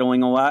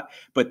backpedaling a lot,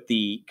 but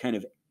the kind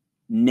of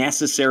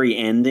necessary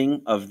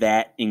ending of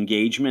that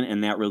engagement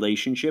and that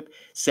relationship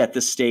set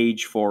the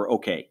stage for,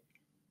 okay,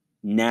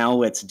 now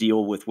let's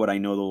deal with what I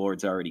know the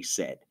Lord's already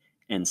said.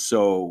 And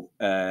so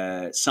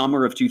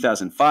summer of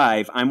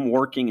 2005, I'm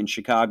working in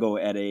Chicago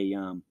at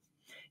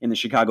in the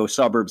Chicago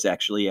suburbs,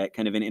 actually, at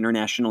kind of an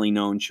internationally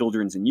known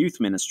children's and youth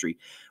ministry.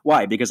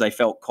 Why? Because I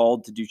felt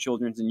called to do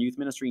children's and youth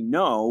ministry?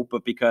 No,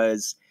 but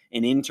because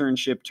an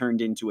internship turned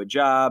into a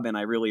job, and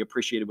I really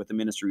appreciated what the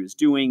ministry was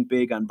doing,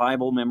 big on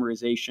Bible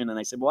memorization. And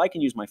I said, well, I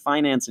can use my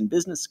finance and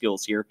business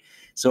skills here.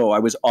 So I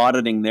was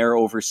auditing their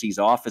overseas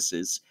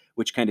offices,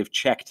 which kind of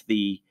checked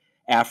the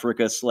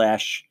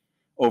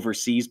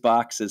Africa/overseas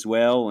box as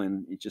well.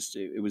 And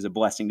it was a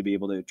blessing to be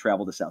able to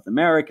travel to South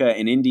America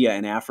and India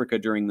and Africa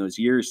during those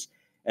years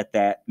at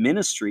that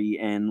ministry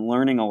and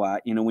learning a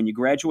lot. When you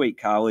graduate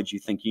college, you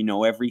think you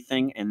know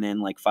everything, and then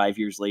like 5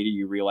 years later,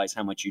 you realize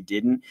how much you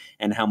didn't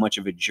and how much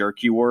of a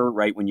jerk you were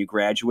right when you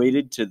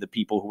graduated to the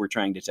people who were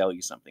trying to tell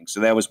you something.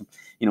 So that was,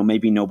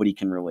 maybe nobody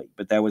can relate,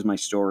 but that was my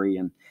story.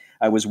 And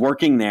I was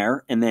working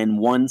there, and then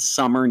one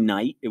summer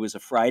night, it was a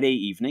Friday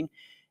evening,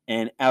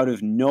 and out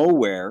of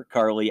nowhere,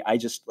 Carly, I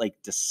just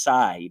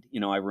decide,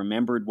 I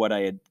remembered what I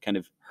had kind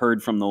of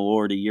heard from the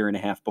Lord a year and a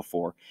half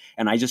before.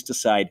 And I just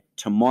decide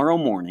tomorrow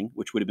morning,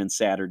 which would have been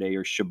Saturday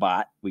or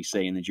Shabbat, we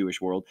say in the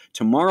Jewish world,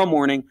 tomorrow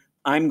morning,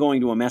 I'm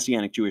going to a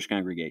Messianic Jewish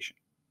congregation.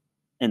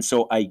 And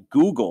so I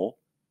Google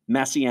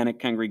Messianic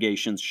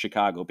congregations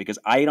Chicago, because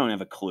I don't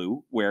have a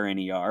clue where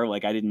any are. I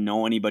didn't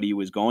know anybody who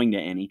was going to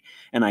any.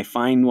 And I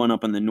find one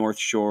up on the North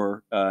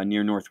Shore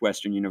near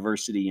Northwestern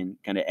University in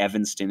kind of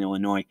Evanston,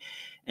 Illinois,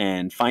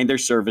 and find their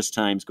service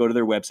times, go to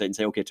their website and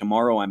say, okay,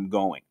 tomorrow I'm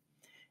going.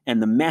 And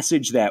the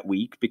message that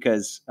week,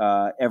 because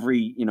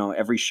every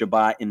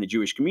Shabbat in the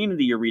Jewish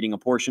community, you're reading a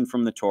portion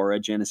from the Torah,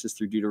 Genesis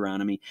through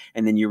Deuteronomy,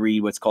 and then you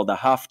read what's called the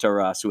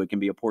Haftarah, so it can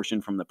be a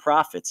portion from the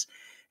prophets.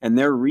 And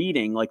they're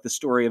reading the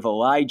story of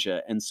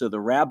Elijah. And so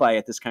the rabbi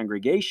at this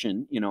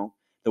congregation,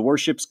 the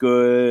worship's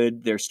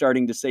good. They're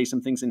starting to say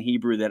some things in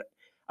Hebrew that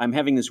I'm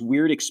having this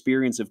weird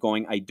experience of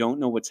going, I don't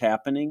know what's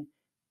happening,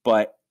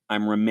 but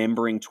I'm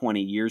remembering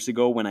 20 years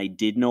ago when I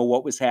did know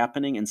what was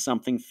happening, and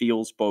something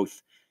feels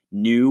both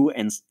new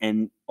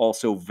and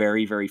also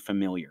very, very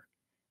familiar.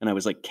 And I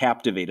was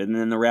captivated. And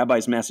then the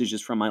rabbi's message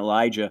is from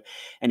Elijah,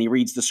 and he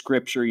reads the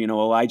scripture,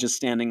 Elijah's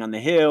standing on the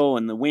hill,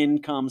 and the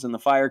wind comes and the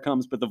fire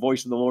comes, but the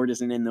voice of the Lord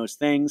isn't in those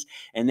things.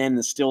 And then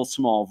the still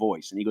small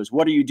voice. And he goes,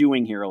 what are you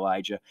doing here,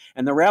 Elijah?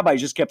 And the rabbi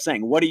just kept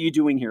saying, what are you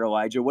doing here,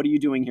 Elijah? What are you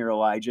doing here,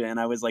 Elijah? And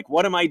I was like,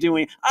 what am I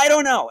doing? I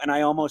don't know. And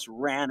I almost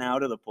ran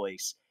out of the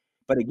place.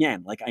 But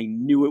again, I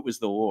knew it was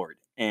the Lord.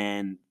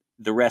 And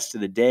the rest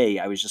of the day,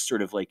 I was just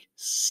sort of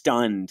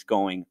stunned,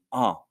 going,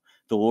 oh,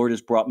 the Lord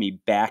has brought me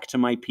back to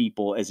my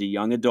people as a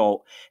young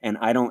adult, and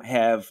I don't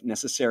have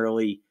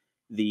necessarily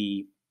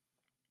the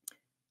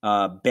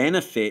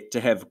benefit to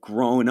have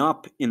grown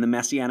up in the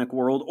Messianic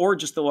world or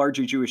just the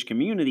larger Jewish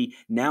community.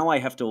 Now I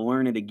have to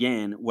learn it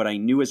again. What I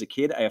knew as a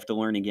kid, I have to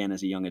learn again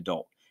as a young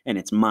adult. And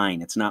it's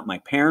mine. It's not my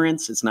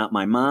parents. It's not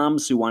my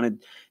mom's who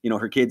wanted,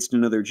 her kids to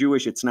know they're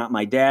Jewish. It's not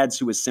my dad's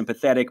who was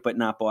sympathetic but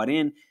not bought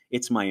in.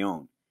 It's my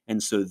own.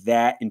 And so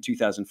that in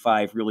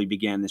 2005 really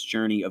began this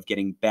journey of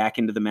getting back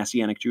into the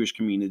Messianic Jewish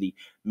community,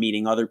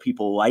 meeting other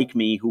people like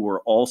me who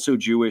were also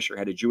Jewish or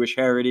had a Jewish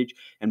heritage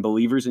and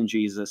believers in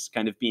Jesus,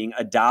 kind of being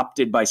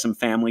adopted by some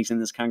families in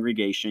this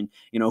congregation,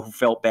 who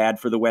felt bad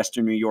for the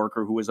Western New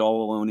Yorker who was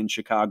all alone in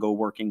Chicago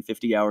working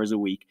 50 hours a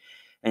week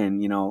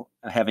and,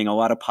 having a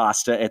lot of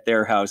pasta at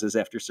their houses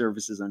after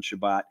services on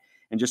Shabbat,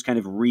 and just kind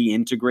of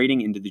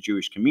reintegrating into the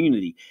Jewish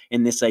community.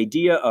 And this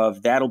idea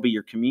of that'll be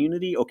your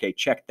community, okay,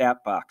 check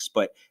that box,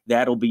 but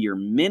that'll be your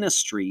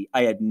ministry,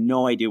 I had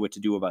no idea what to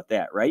do about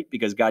that, right?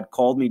 Because God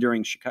called me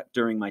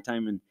during my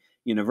time in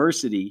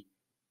university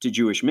to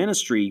Jewish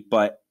ministry,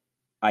 but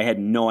I had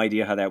no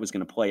idea how that was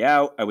going to play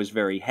out. I was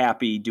very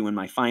happy doing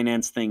my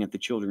finance thing at the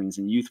children's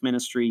and youth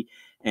ministry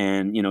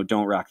and,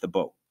 don't rock the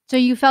boat. So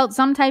you felt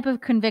some type of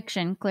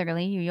conviction,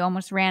 clearly. You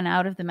almost ran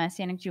out of the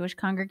Messianic Jewish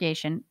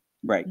congregation.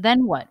 Right.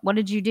 Then what? What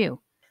did you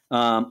do?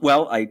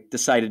 Well, I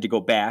decided to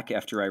go back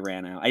after I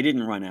ran out. I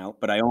didn't run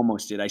out, but I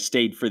almost did. I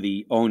stayed for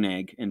the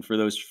oneg. And for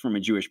those from a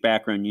Jewish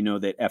background, you know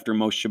that after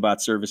most Shabbat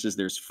services,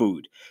 there's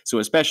food. So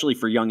especially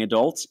for young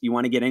adults, you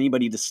want to get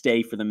anybody to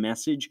stay for the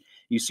message.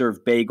 You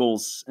serve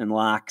bagels and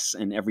lox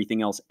and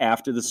everything else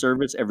after the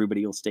service.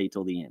 Everybody will stay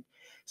till the end.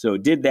 So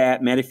did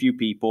that, met a few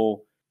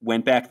people,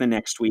 went back the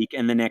next week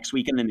and the next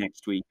week and the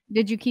next week.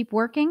 Did you keep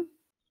working?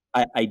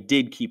 I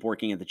did keep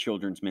working at the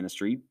children's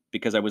ministry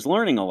because I was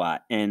learning a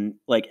lot. And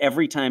like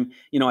every time,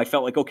 I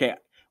felt like, okay,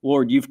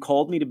 Lord, you've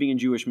called me to be in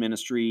Jewish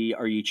ministry.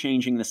 Are you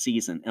changing the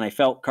season? And I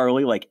felt,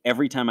 Carly, like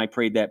every time I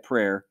prayed that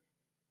prayer,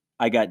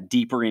 I got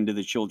deeper into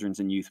the children's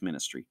and youth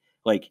ministry.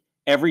 Like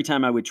every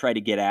time I would try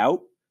to get out,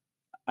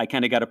 I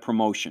kind of got a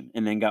promotion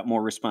and then got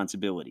more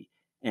responsibility.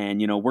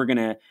 And, we're going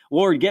to,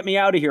 Lord, get me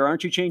out of here.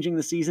 Aren't you changing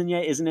the season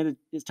yet? Isn't it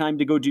it's time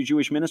to go do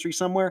Jewish ministry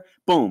somewhere?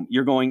 Boom,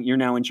 you're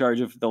now in charge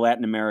of the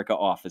Latin America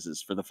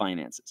offices for the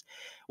finances.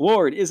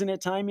 Lord, isn't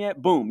it time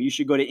yet? Boom, you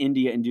should go to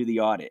India and do the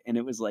audit. And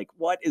it was like,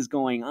 what is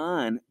going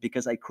on?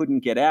 Because I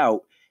couldn't get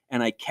out.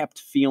 And I kept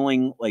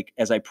feeling like,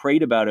 as I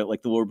prayed about it,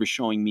 like the Lord was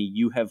showing me,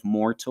 you have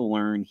more to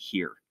learn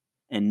here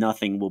and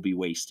nothing will be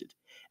wasted.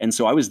 And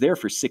so I was there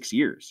for 6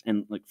 years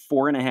and like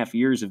 4.5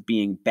 years of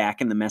being back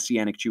in the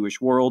Messianic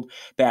Jewish world,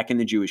 back in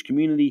the Jewish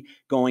community,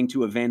 going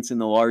to events in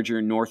the larger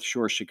North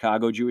Shore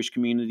Chicago Jewish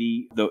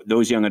community.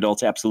 Those young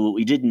adults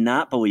absolutely did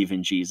not believe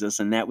in Jesus.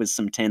 And that was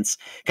some tense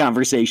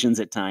conversations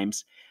at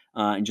times,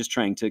 and just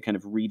trying to kind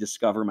of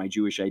rediscover my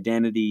Jewish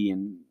identity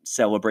and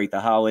celebrate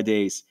the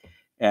holidays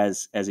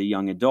as a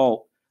young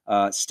adult,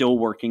 still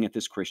working at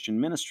this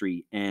Christian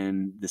ministry.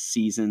 And the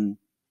season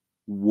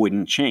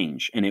wouldn't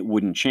change, and it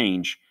wouldn't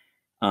change.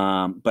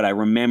 But I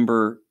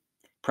remember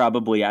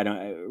probably,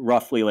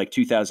 roughly like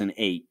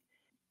 2008,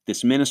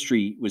 this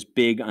ministry was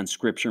big on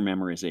scripture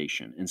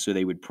memorization. And so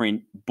they would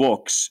print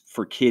books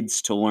for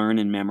kids to learn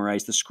and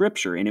memorize the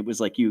scripture. And it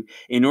was like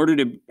in order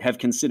to have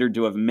considered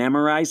to have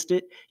memorized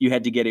it, you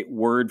had to get it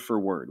word for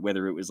word,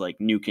 whether it was like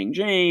New King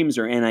James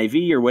or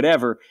NIV or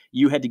whatever,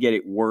 you had to get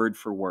it word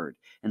for word.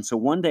 And so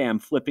one day I'm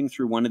flipping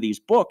through one of these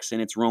books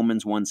and it's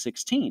Romans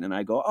 1:16. And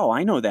I go, oh,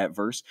 I know that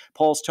verse.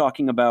 Paul's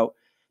talking about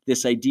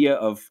this idea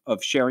of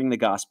sharing the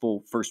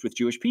gospel first with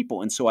Jewish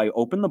people. And so I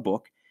open the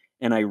book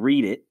and I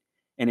read it,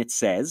 and it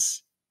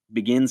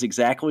begins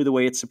exactly the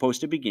way it's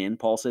supposed to begin.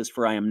 Paul says,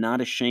 for I am not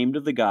ashamed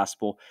of the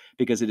gospel,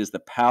 because it is the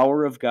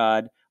power of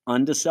God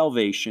unto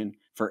salvation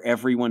for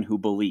everyone who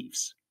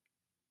believes.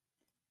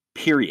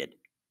 Period.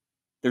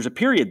 There's a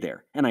period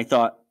there. And I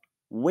thought,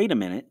 wait a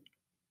minute,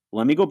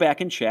 let me go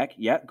back and check.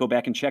 Yeah, go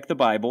back and check the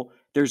Bible.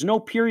 There's no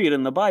period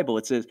in the Bible.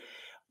 It says,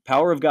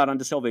 power of God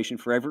unto salvation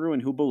for everyone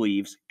who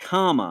believes,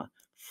 comma,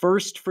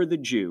 first for the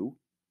Jew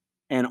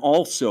and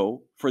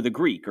also for the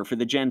Greek or for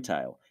the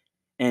Gentile.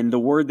 And the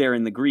word there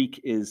in the Greek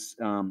is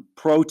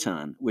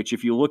proton, which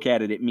if you look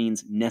at it, it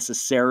means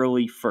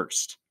necessarily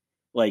first.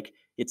 Like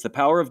it's the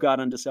power of God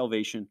unto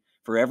salvation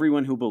for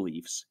everyone who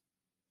believes.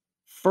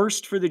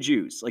 First for the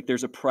Jews, like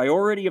there's a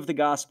priority of the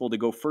gospel to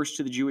go first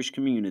to the Jewish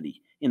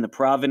community in the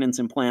providence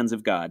and plans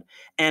of God,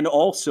 and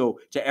also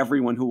to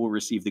everyone who will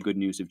receive the good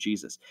news of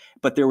Jesus.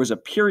 But there was a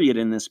period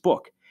in this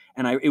book,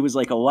 and it was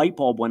like a light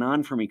bulb went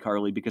on for me,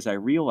 Carly, because I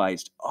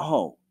realized,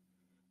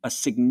 a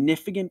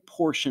significant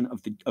portion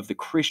of the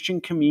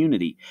Christian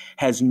community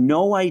has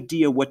no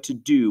idea what to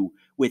do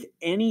with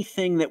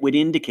anything that would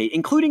indicate,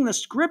 including the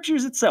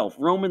scriptures itself,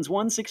 Romans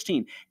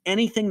 1:16,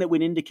 anything that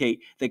would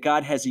indicate that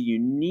God has a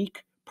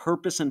unique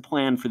purpose and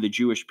plan for the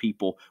Jewish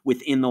people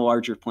within the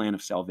larger plan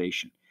of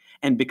salvation.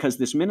 And because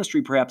this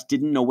ministry perhaps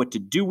didn't know what to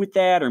do with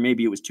that, or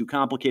maybe it was too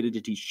complicated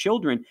to teach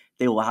children,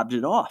 they lobbed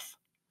it off.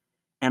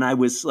 And I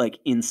was like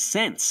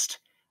incensed.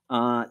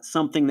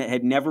 Something that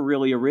had never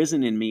really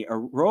arisen in me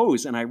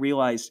arose, and I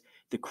realized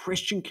the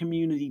Christian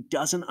community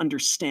doesn't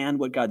understand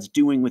what God's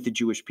doing with the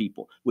Jewish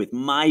people, with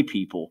my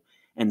people.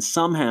 And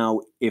somehow,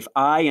 if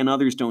I and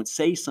others don't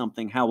say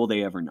something, how will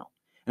they ever know?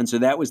 And so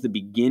that was the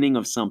beginning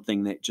of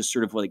something that just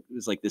sort of like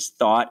was like this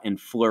thought and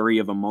flurry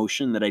of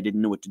emotion that I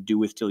didn't know what to do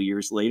with till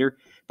years later.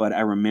 But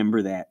I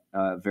remember that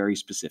very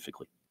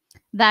specifically.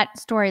 That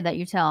story that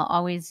you tell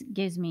always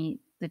gives me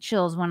the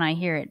chills when I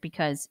hear it,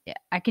 because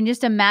I can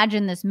just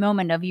imagine this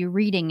moment of you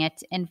reading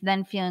it and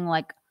then feeling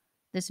like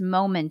this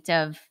moment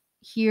of,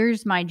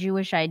 here's my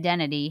Jewish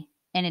identity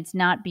and it's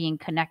not being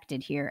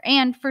connected here.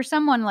 And for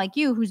someone like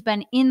you who's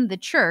been in the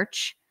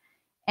church,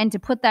 and to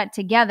put that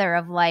together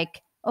of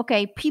like,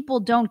 okay, people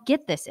don't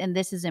get this and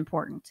this is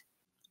important.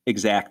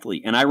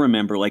 Exactly. And I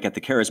remember, like, at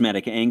the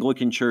Charismatic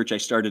Anglican Church, I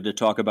started to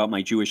talk about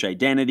my Jewish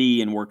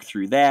identity and work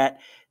through that.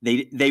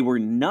 They were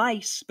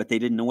nice, but they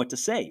didn't know what to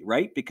say,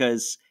 right?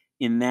 Because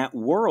in that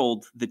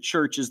world, the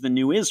church is the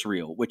new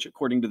Israel, which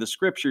according to the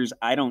scriptures,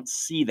 I don't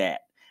see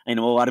that. I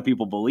know a lot of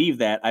people believe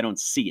that. I don't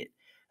see it.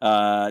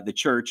 The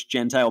church,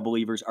 Gentile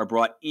believers, are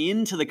brought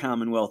into the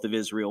commonwealth of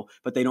Israel,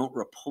 but they don't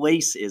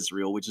replace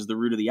Israel, which is the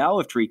root of the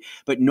olive tree.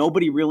 But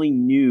nobody really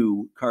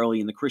knew, Carly,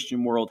 in the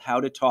Christian world, how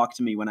to talk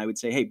to me when I would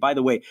say, hey, by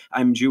the way,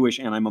 I'm Jewish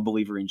and I'm a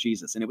believer in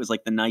Jesus. And it was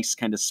like the nice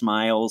kind of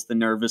smiles, the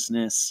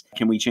nervousness.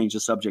 Can we change the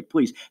subject,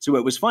 please? So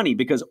it was funny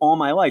because all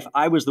my life,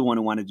 I was the one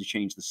who wanted to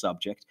change the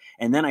subject.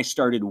 And then I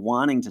started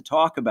wanting to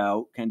talk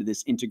about kind of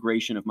this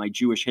integration of my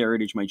Jewish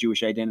heritage, my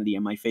Jewish identity,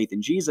 and my faith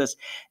in Jesus.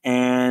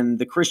 And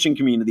the Christian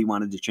community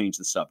wanted to change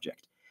the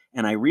subject.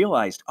 And I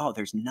realized, oh,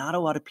 there's not a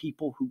lot of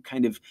people who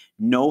kind of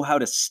know how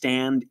to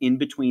stand in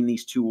between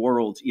these two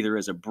worlds, either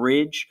as a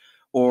bridge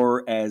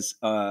or as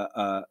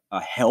a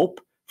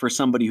help for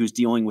somebody who's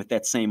dealing with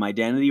that same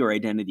identity or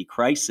identity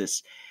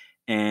crisis.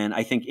 And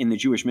I think in the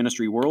Jewish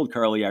ministry world,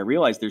 Carly, I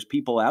realized there's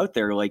people out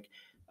there, like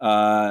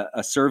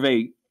a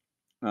survey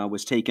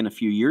was taken a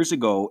few years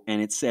ago,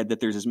 and it said that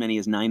there's as many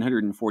as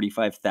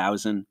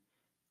 945,000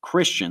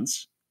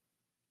 Christians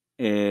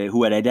who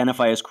would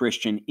identify as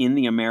Christian in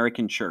the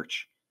American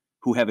church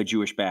who have a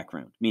Jewish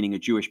background, meaning a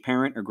Jewish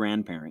parent or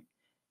grandparent.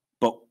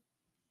 But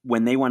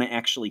when they want to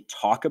actually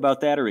talk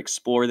about that or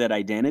explore that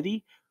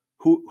identity,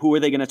 who are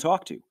they going to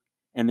talk to?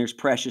 And there's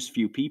precious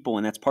few people.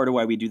 And that's part of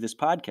why we do this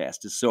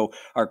podcast, is so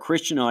our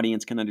Christian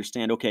audience can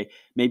understand, okay,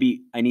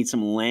 maybe I need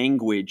some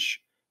language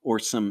or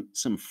some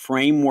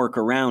framework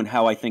around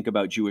how I think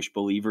about Jewish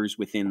believers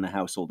within the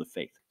household of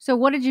faith. So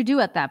what did you do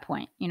at that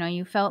point? You know,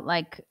 you felt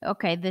like,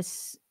 okay,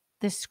 this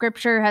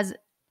scripture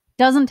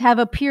doesn't have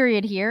a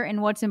period here,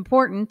 and what's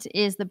important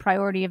is the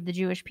priority of the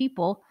Jewish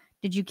people.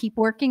 Did you keep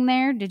working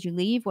there? Did you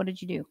leave? What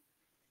did you do?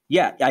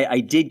 Yeah,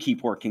 I did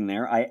keep working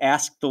there. I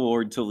asked the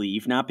Lord to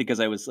leave, not because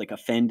I was like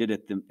offended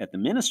at the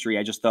ministry.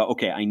 I just thought,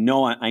 okay, I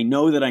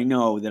know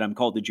that I'm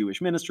called to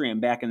Jewish ministry. I'm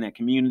back in that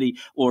community.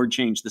 Lord,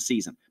 change the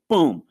season.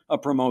 Boom, a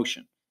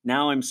promotion.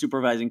 Now I'm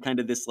supervising kind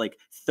of this like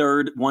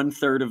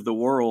 1/3 of the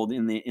world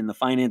in the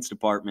finance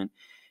department.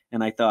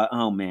 And I thought,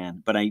 oh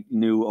man, but I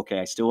knew, okay,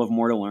 I still have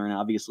more to learn.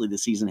 Obviously, the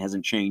season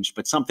hasn't changed,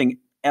 but something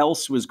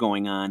else was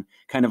going on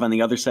kind of on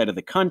the other side of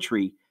the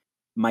country.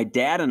 My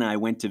dad and I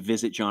went to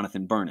visit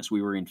Jonathan Burness.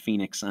 We were in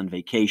Phoenix on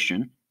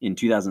vacation in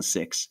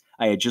 2006.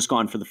 I had just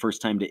gone for the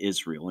first time to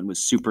Israel and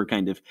was super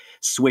kind of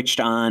switched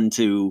on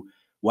to,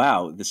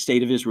 wow, the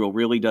state of Israel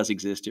really does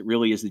exist. It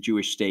really is the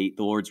Jewish state.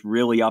 The Lord's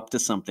really up to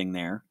something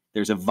there.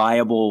 There's a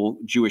viable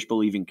Jewish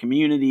believing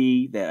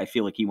community that I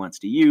feel like he wants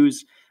to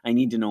use. I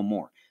need to know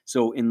more.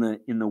 So in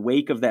the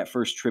wake of that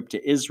first trip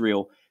to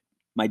Israel,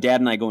 my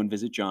dad and I go and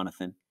visit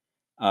Jonathan.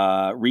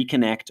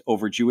 Reconnect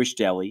over Jewish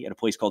deli at a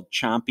place called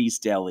Chompy's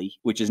Deli,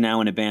 which is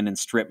now an abandoned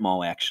strip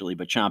mall, actually.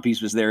 But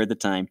Chompy's was there at the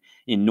time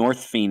in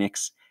North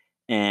Phoenix.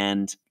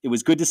 And it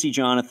was good to see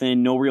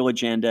Jonathan. No real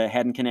agenda.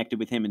 Hadn't connected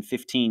with him in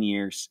 15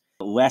 years.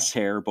 Less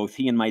hair. Both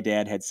he and my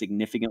dad had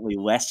significantly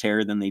less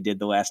hair than they did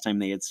the last time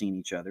they had seen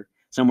each other.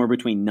 Somewhere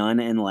between none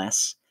and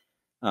less.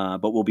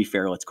 But we'll be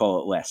fair. Let's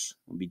call it less.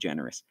 We'll be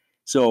generous.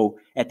 So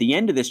at the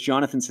end of this,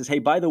 Jonathan says, hey,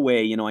 by the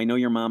way, I know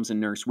your mom's a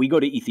nurse. We go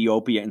to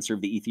Ethiopia and serve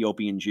the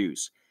Ethiopian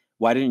Jews.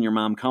 Why didn't your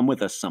mom come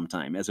with us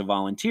sometime as a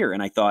volunteer?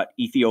 And I thought,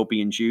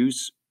 Ethiopian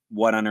Jews,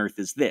 what on earth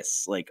is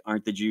this? Like,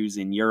 aren't the Jews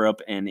in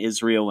Europe and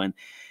Israel?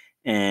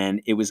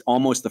 And it was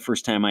almost the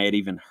first time I had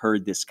even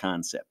heard this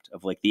concept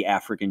of like the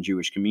African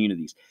Jewish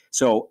communities.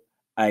 So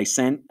I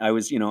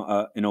was,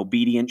 an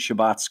obedient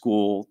Shabbat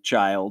school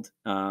child,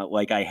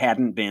 like I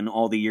hadn't been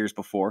all the years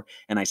before.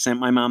 And I sent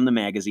my mom the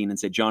magazine and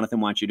said,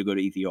 Jonathan wants you to go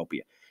to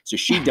Ethiopia. So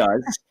she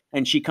does.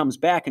 And she comes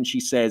back and she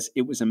says,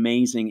 it was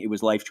amazing. It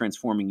was life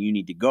transforming. You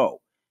need to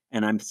go.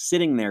 And I'm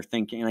sitting there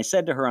thinking, and I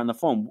said to her on the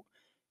phone,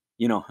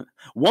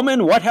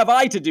 woman, what have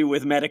I to do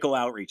with medical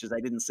outreaches? I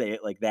didn't say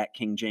it like that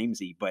King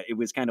Jamesy, but it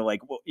was kind of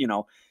like, well,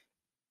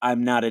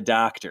 I'm not a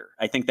doctor.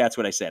 I think that's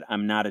what I said.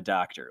 I'm not a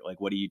doctor.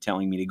 Like, what are you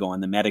telling me to go on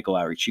the medical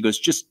outreach? She goes,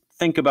 just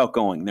think about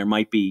going. There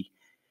might be.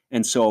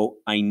 And so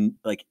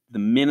the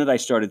minute I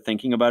started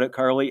thinking about it,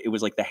 Carly, it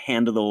was like the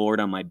hand of the Lord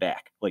on my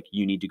back. Like,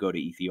 you need to go to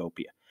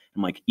Ethiopia.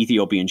 I'm like,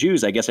 Ethiopian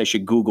Jews, I guess I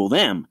should Google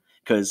them,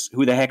 because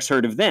who the heck's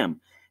heard of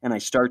them? And I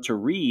start to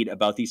read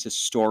about these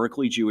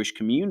historically Jewish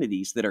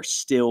communities that are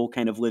still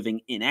kind of living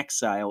in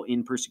exile,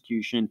 in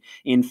persecution,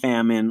 in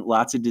famine,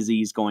 lots of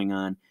disease going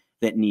on,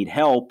 that need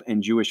help,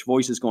 and Jewish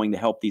Voice is going to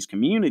help these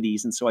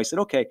communities. And so I said,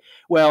 okay,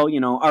 well,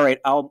 all right,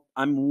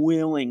 I'm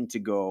willing to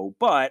go,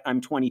 but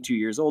I'm 22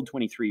 years old,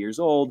 23 years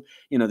old.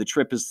 The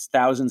trip is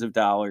thousands of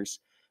dollars.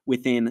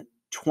 Within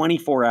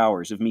 24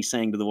 hours of me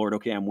saying to the Lord,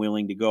 okay, I'm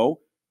willing to go,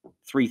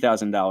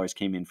 $3,000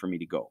 came in for me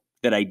to go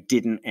that I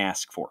didn't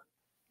ask for.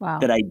 Wow.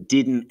 That I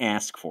didn't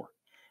ask for.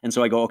 And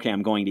so I go, okay,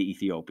 I'm going to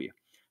Ethiopia.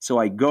 So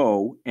I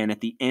go, and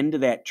at the end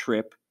of that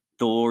trip,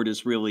 the Lord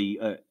is really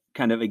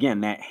kind of,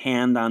 again, that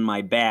hand on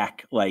my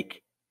back,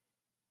 like,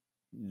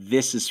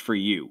 this is for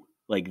you.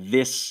 Like,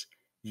 this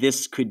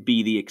could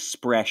be the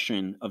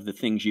expression of the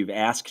things you've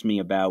asked me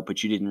about,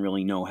 but you didn't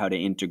really know how to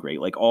integrate.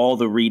 Like all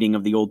the reading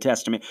of the Old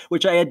Testament,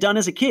 which I had done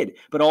as a kid,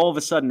 but all of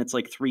a sudden it's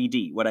like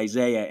 3D, what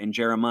Isaiah and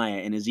Jeremiah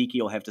and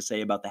Ezekiel have to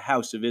say about the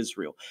house of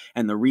Israel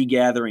and the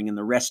regathering and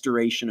the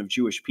restoration of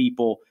Jewish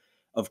people,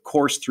 of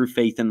course, through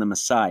faith in the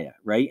Messiah,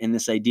 right? And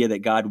this idea that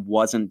God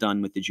wasn't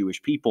done with the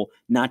Jewish people,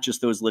 not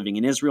just those living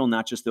in Israel,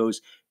 not just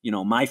those,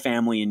 my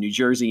family in New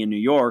Jersey and New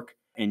York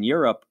and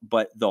Europe,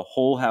 but the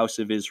whole house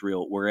of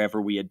Israel,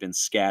 wherever we had been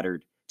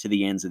scattered to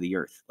the ends of the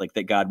earth, like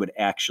that God would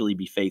actually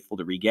be faithful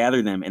to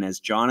regather them. And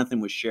as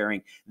Jonathan was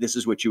sharing, this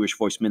is what Jewish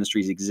Voice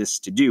Ministries exists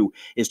to do,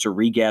 is to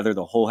regather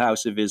the whole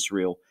house of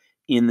Israel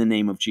in the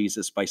name of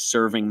Jesus by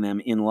serving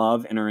them in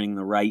love and earning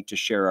the right to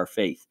share our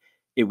faith.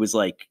 It was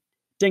like,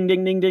 ding,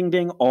 ding, ding, ding,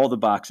 ding, all the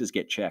boxes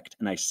get checked.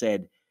 And I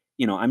said,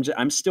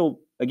 I'm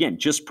still, again,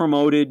 just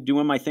promoted,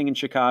 doing my thing in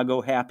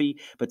Chicago, happy,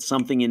 but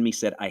something in me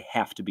said, I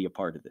have to be a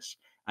part of this.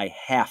 I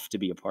have to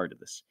be a part of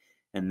this.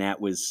 And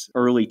that was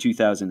early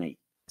 2008.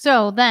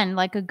 So then,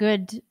 like a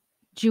good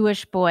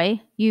Jewish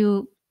boy,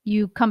 you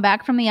come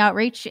back from the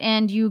outreach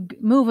and you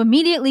move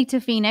immediately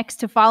to Phoenix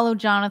to follow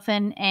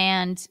Jonathan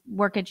and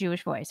work at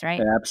Jewish Voice,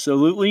 right?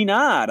 Absolutely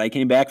not. I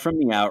came back from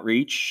the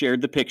outreach,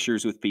 shared the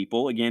pictures with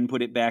people, again,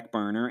 put it back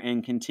burner,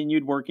 and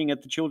continued working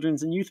at the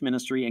children's and youth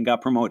ministry and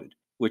got promoted,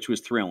 which was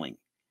thrilling.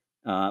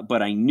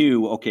 But I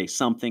knew, okay,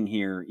 something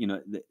here,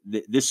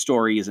 this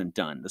story isn't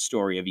done. The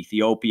story of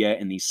Ethiopia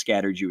and these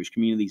scattered Jewish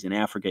communities in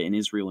Africa and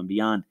Israel and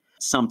beyond,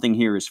 something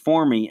here is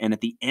for me. And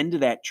at the end of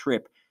that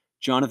trip,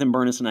 Jonathan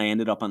Burness and I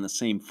ended up on the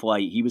same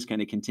flight. He was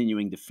kind of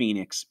continuing to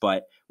Phoenix,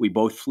 but we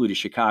both flew to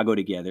Chicago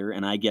together,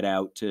 and I get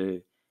out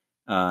to,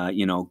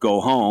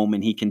 go home,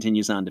 and he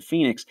continues on to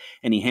Phoenix,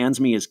 and he hands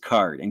me his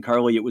card. And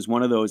Carly, it was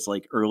one of those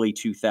like early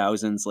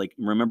 2000s, like,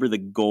 remember the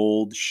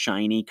gold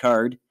shiny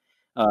card?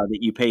 That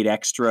you paid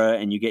extra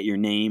and you get your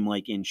name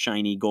like in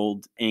shiny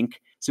gold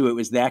ink. So it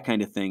was that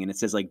kind of thing. And it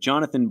says like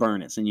Jonathan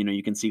Burness. And,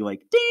 you can see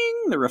like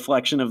ding, the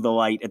reflection of the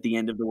light at the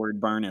end of the word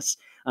Burness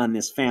on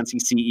this fancy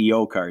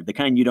CEO card, the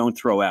kind you don't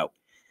throw out.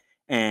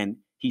 And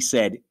he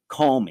said,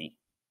 call me.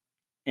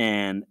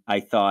 And I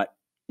thought,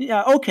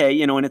 yeah,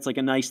 okay. And it's like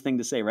a nice thing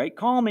to say, right?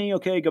 Call me.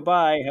 Okay,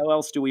 goodbye. How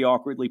else do we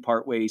awkwardly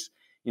part ways,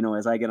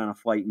 as I get on a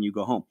flight and you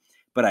go home?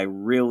 But I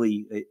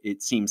really,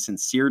 it seemed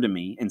sincere to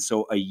me. And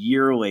so a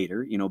year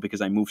later,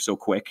 because I moved so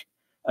quick,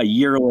 a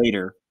year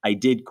later, I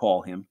did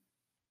call him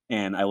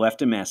and I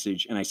left a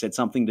message and I said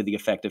something to the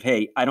effect of,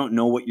 hey, I don't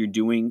know what you're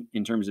doing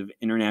in terms of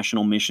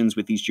international missions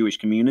with these Jewish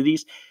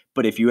communities,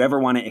 but if you ever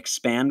want to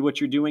expand what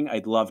you're doing,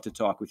 I'd love to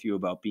talk with you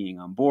about being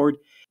on board.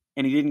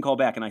 And he didn't call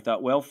back. And I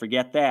thought, well,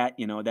 forget that.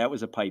 That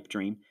was a pipe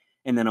dream.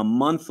 And then a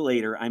month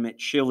later, I'm at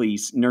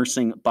Chili's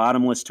nursing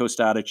bottomless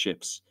tostada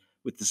chips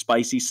with the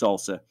spicy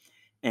salsa.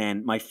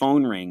 And my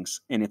phone rings,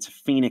 and it's a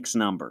Phoenix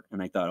number.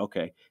 And I thought,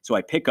 okay. So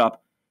I pick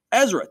up,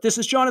 Ezra, this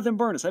is Jonathan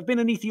Burness. I've been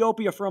in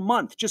Ethiopia for a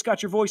month. Just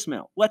got your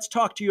voicemail. Let's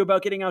talk to you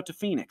about getting out to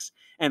Phoenix.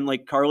 And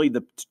like Carly,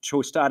 the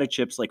tostada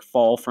chips like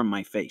fall from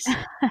my face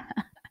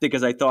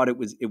because I thought it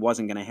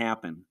wasn't going to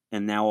happen.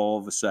 And now all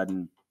of a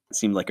sudden, it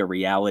seemed like a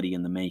reality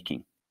in the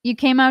making. You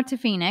came out to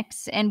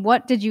Phoenix, and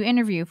what did you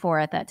interview for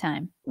at that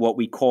time? What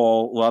we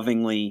call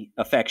lovingly,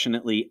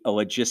 affectionately, a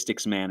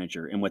logistics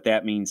manager. And what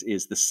that means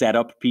is the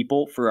setup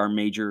people for our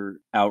major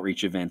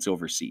outreach events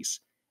overseas.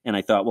 And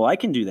I thought, well, I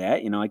can do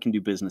that. I can do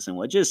business and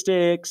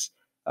logistics.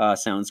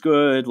 Sounds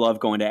good.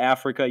 Love going to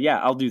Africa. Yeah,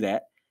 I'll do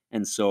that.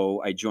 And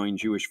so I joined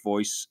Jewish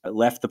Voice. I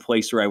left the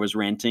place where I was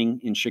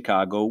renting in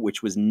Chicago,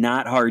 which was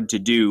not hard to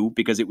do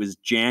because it was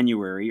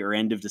January or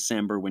end of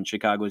December when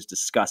Chicago is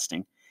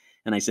disgusting.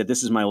 And I said,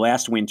 this is my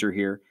last winter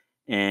here,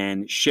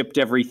 and shipped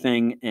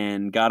everything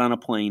and got on a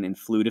plane and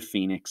flew to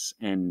Phoenix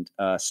and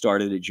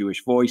started a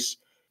Jewish Voice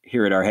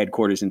here at our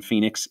headquarters in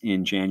Phoenix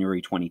in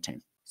January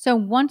 2010. So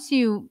once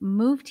you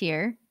moved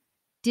here,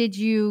 did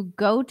you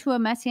go to a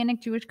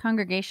Messianic Jewish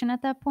congregation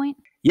at that point?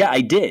 Yeah,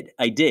 I did.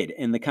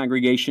 And the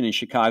congregation in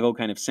Chicago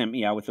kind of sent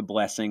me out with a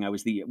blessing. I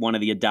was one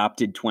of the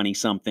adopted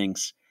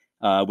 20-somethings.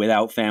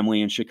 Without family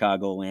in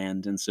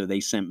Chicagoland. And so they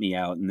sent me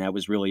out, and that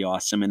was really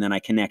awesome. And then I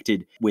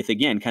connected with,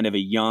 again, kind of a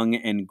young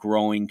and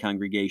growing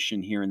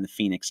congregation here in the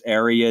Phoenix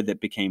area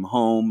that became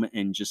home,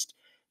 and just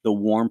the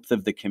warmth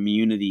of the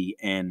community.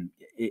 And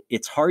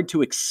it's hard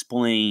to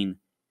explain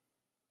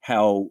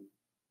how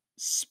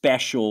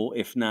special,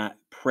 if not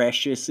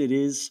precious, it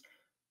is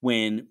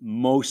when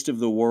most of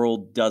the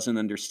world doesn't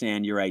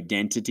understand your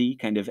identity,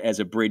 kind of as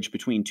a bridge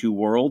between two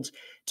worlds,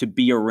 to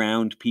be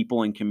around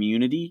people and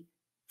community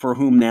for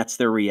whom that's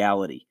their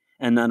reality.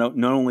 And not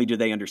only do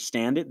they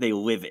understand it, they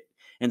live it.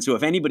 And so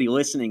if anybody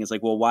listening is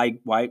like, well, why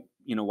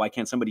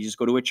can't somebody just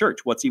go to a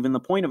church? What's even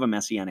the point of a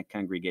Messianic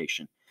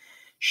congregation?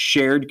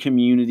 shared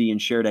community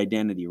and shared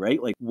identity,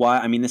 right? Like why,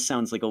 I mean, this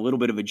sounds like a little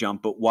bit of a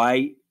jump, but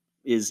why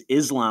is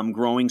Islam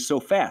growing so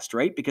fast,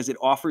 right? Because it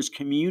offers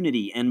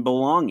community and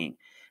belonging.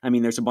 I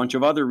mean, there's a bunch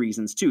of other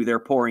reasons too. They're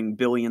pouring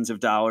billions of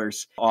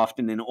dollars,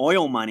 often in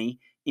oil money,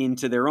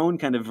 into their own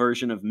kind of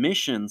version of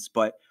missions.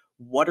 But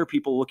what are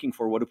people looking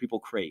for? What do people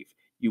crave?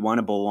 You want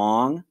to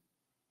belong,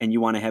 and you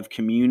want to have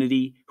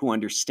community who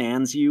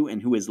understands you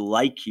and who is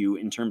like you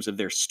in terms of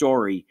their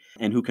story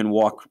and who can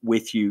walk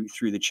with you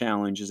through the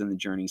challenges and the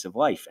journeys of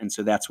life. And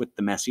so that's what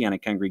the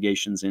Messianic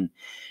congregations in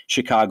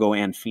Chicago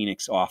and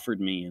Phoenix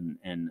offered me.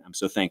 And I'm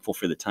so thankful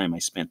for the time I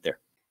spent there.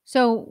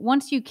 So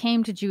once you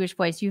came to Jewish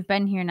Voice, you've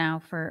been here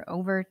now for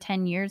over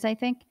 10 years, I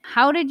think.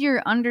 How did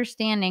your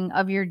understanding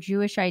of your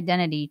Jewish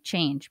identity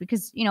change?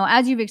 Because,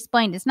 as you've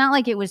explained, it's not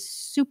like it was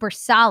super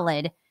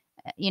solid,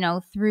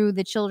 through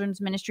the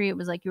children's ministry. It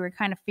was like you were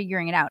kind of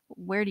figuring it out.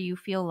 Where do you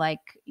feel like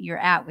you're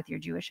at with your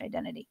Jewish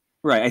identity?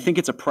 Right. I think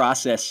it's a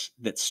process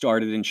that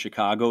started in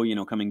Chicago,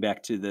 coming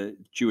back to the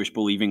Jewish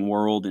believing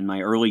world in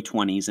my early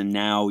 20s and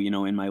now,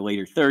 in my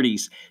later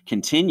 30s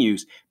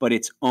continues, but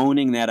it's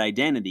owning that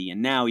identity.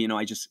 And now,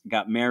 I just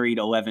got married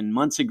 11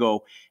 months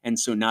ago. And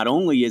so not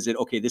only is it,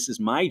 okay, this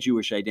is my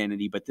Jewish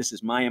identity, but this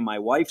is my and my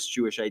wife's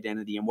Jewish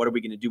identity. And what are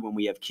we going to do when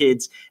we have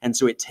kids? And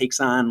so it takes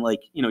on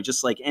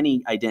just like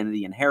any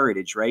identity and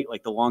heritage, right?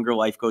 Like the longer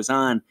life goes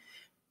on,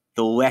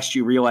 the less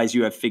you realize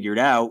you have figured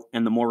out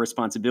and the more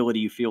responsibility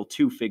you feel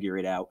to figure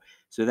it out.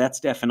 So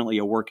that's definitely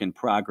a work in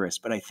progress.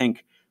 But I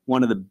think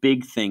one of the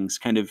big things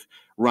kind of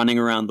running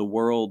around the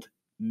world,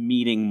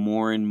 meeting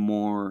more and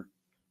more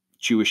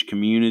Jewish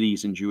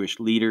communities and Jewish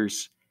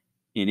leaders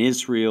in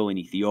Israel, in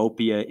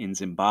Ethiopia, in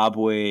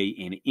Zimbabwe,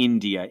 in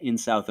India, in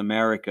South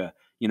America,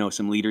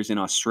 some leaders in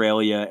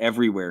Australia,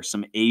 everywhere,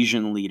 some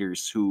Asian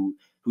leaders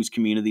whose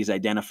communities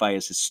identify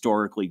as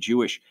historically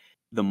Jewish.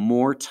 The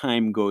more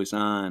time goes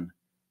on,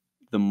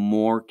 the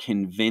more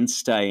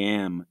convinced I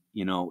am,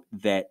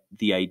 that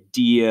the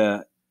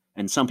idea,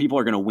 and some people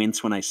are going to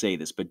wince when I say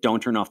this, but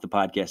don't turn off the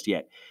podcast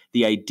yet.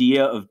 The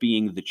idea of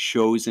being the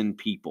chosen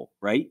people,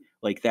 right?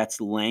 Like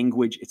that's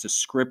language. It's a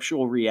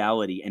scriptural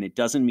reality. And it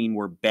doesn't mean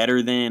we're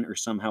better than or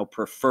somehow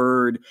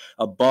preferred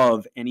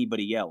above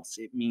anybody else.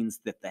 It means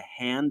that the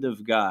hand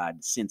of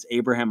God, since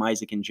Abraham,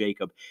 Isaac, and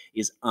Jacob,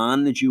 is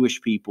on the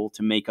Jewish people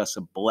to make us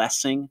a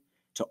blessing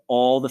to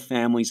all the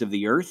families of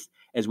the earth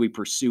as we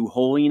pursue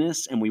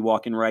holiness and we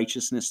walk in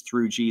righteousness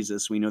through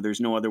Jesus. We know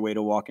there's no other way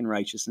to walk in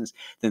righteousness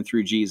than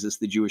through Jesus,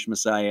 the Jewish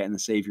Messiah and the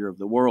Savior of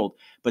the world.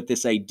 But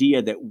this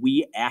idea that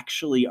we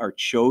actually are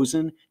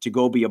chosen to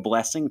go be a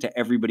blessing to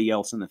everybody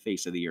else on the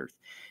face of the earth.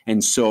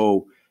 And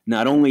so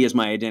not only is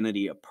my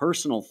identity a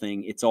personal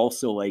thing, it's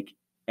also like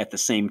at the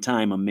same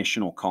time a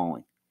missional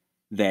calling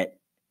that,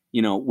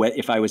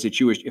 if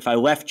I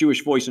left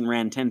Jewish Voice and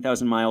ran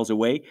 10,000 miles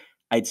away,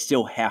 I'd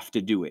still have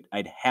to do it.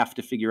 I'd have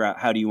to figure out,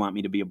 how do you want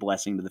me to be a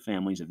blessing to the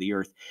families of the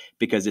earth?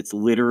 Because it's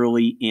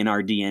literally in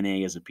our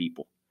DNA as a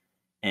people.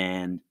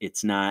 And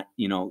it's not,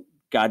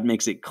 God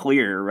makes it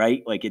clear,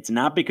 right? Like it's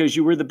not because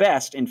you were the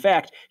best. In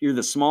fact, you're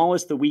the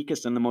smallest, the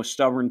weakest, and the most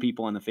stubborn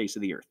people on the face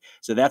of the earth.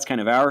 So that's kind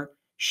of our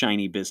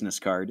shiny business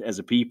card as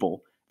a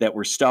people, that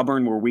we're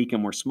stubborn, we're weak,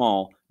 and we're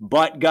small.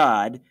 But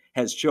God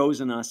has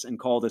chosen us and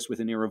called us with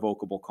an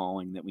irrevocable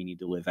calling that we need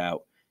to live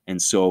out. And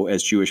so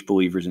as Jewish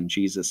believers in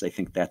Jesus, I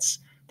think that's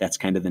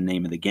kind of the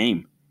name of the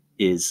game,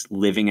 is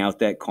living out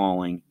that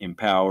calling,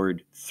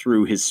 empowered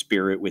through his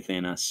spirit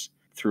within us,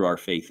 through our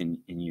faith in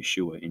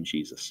Yeshua, in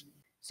Jesus.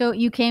 So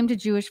you came to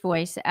Jewish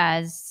Voice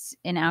as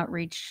an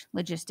outreach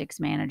logistics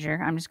manager.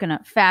 I'm just going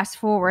to fast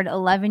forward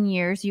 11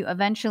 years. You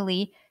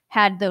eventually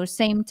had those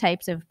same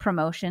types of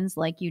promotions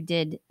like you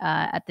did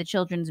at the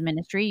children's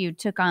ministry. You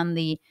took on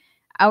the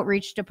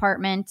outreach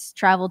department,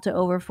 traveled to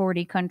over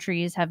 40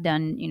 countries, have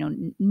done,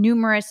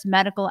 numerous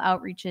medical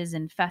outreaches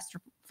and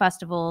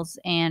festivals,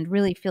 and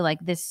really feel like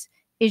this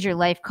is your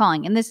life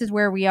calling. And this is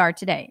where we are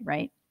today,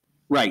 right?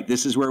 Right.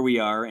 This is where we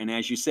are. And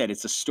as you said,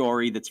 it's a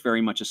story that's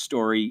very much a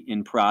story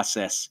in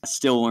process,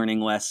 still learning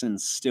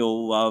lessons,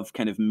 still love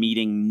kind of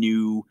meeting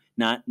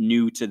not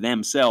new to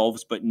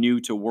themselves, but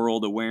new to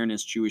world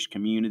awareness Jewish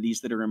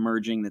communities that are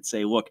emerging that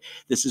say, look,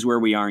 this is where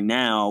we are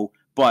now,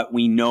 but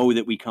we know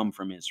that we come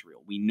from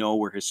Israel. We know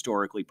we're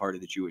historically part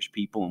of the Jewish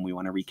people, and we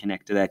want to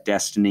reconnect to that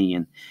destiny,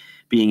 and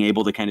being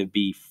able to kind of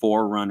be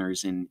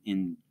forerunners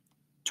in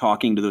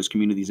talking to those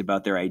communities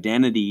about their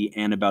identity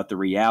and about the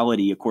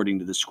reality, according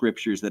to the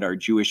scriptures, that our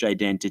Jewish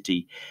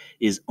identity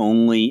is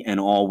only and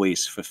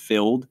always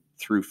fulfilled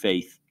through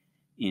faith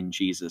in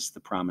Jesus, the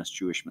promised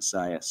Jewish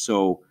Messiah.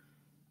 So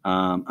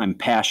I'm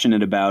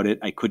passionate about it.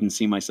 I couldn't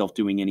see myself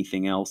doing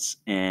anything else.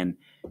 And,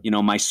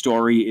 my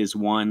story is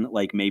one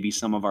like maybe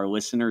some of our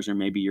listeners, or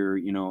maybe you're,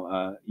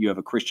 you have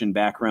a Christian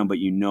background, but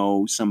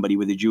somebody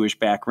with a Jewish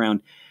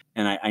background.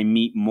 And I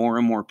meet more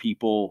and more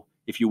people,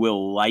 if you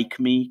will, like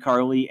me,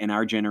 Carly, and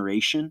our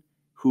generation,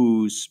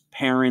 whose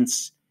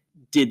parents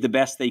did the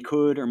best they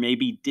could, or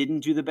maybe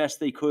didn't do the best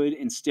they could,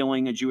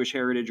 instilling a Jewish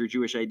heritage or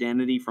Jewish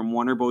identity from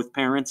one or both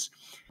parents.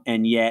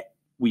 And yet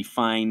we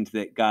find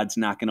that God's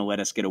not going to let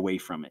us get away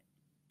from it,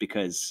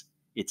 because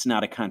It's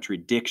not a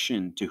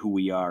contradiction to who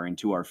we are and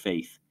to our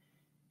faith.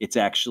 It's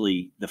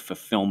actually the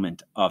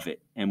fulfillment of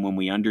it. And when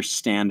we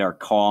understand our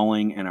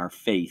calling and our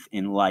faith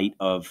in light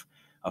of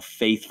a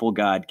faithful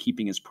God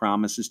keeping his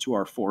promises to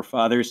our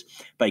forefathers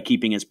by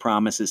keeping his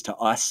promises to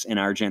us in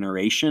our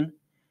generation,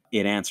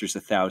 it answers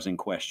 1,000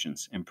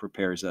 questions and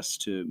prepares us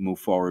to move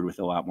forward with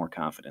a lot more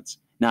confidence.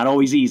 Not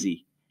always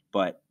easy,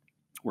 but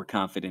we're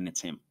confident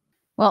it's him.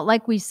 Well,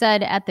 like we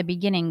said at the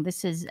beginning,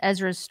 this is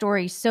Ezra's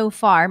story so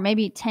far.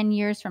 Maybe 10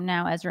 years from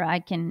now, Ezra, I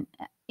can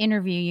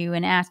interview you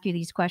and ask you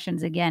these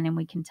questions again, and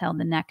we can tell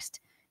the next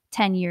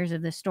 10 years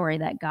of the story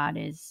that God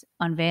is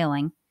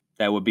unveiling.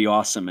 That would be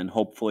awesome. And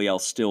hopefully I'll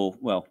still,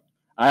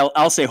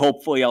 I'll say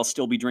hopefully I'll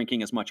still be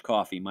drinking as much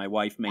coffee. My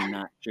wife may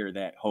not share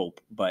that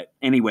hope. But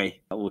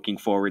anyway, looking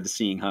forward to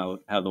seeing how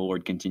the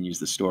Lord continues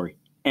the story.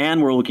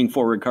 And we're looking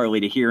forward, Carly,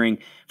 to hearing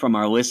from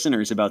our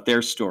listeners about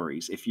their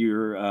stories. If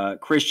you're a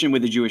Christian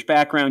with a Jewish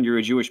background, you're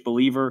a Jewish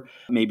believer,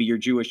 maybe you're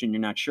Jewish and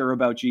you're not sure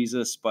about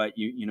Jesus, but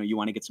you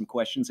want to get some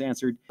questions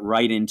answered,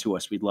 write into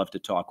us. We'd love to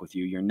talk with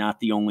you. You're not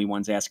the only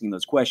ones asking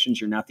those questions.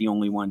 You're not the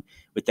only one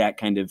with that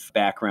kind of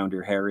background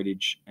or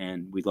heritage,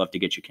 and we'd love to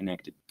get you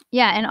connected.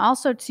 Yeah, and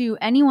also to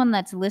anyone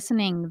that's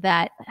listening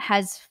that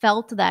has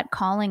felt that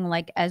calling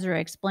like Ezra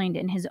explained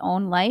in his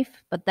own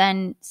life, but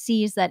then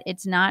sees that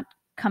it's not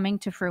coming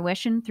to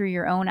fruition through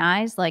your own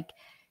eyes. Like,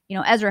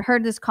 Ezra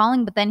heard this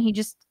calling, but then he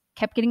just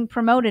kept getting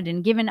promoted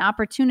and given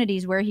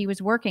opportunities where he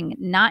was working,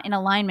 not in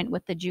alignment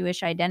with the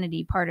Jewish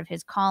identity part of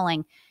his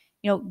calling.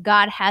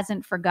 God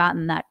hasn't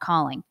forgotten that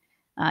calling.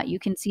 You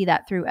can see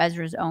that through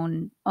Ezra's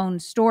own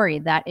story,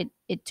 that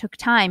it took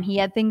time. He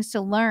had things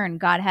to learn.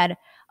 God had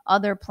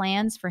other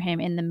plans for him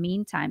in the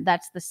meantime.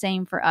 That's the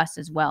same for us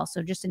as well.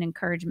 So just an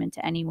encouragement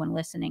to anyone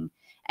listening.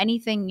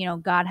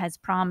 Anything, God has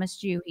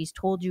promised you, he's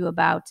told you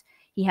about,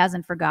 he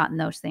hasn't forgotten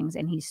those things,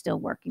 and he's still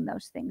working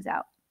those things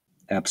out.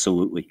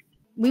 Absolutely.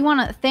 We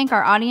want to thank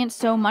our audience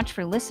so much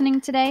for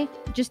listening today.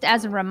 Just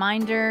as a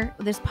reminder,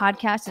 this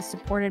podcast is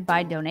supported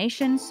by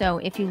donations. So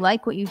if you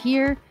like what you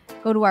hear,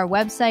 go to our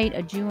website,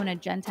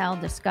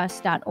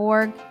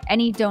 ajewandagentilediscuss.org.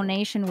 Any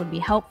donation would be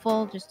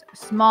helpful, just a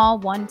small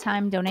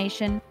one-time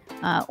donation.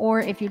 Or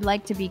if you'd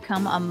like to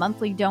become a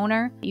monthly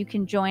donor, you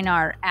can join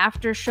our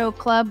after show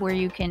club where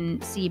you can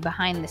see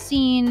behind the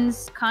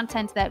scenes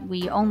content that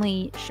we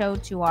only show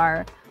to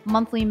our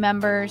monthly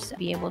members,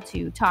 be able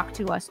to talk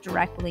to us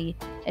directly,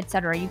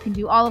 etc. You can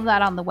do all of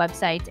that on the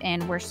website,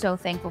 and we're so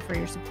thankful for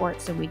your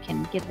support so we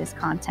can get this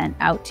content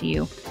out to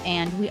you.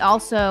 And we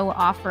also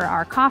offer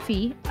our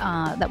coffee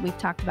that we've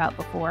talked about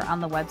before on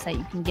the website.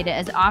 You can get it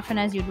as often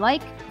as you'd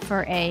like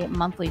for a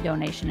monthly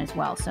donation as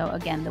well. So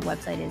again, the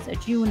website is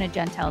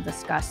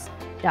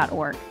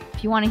ajewandagentilediscuss.org.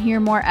 If you want to hear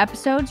more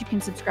episodes, you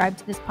can subscribe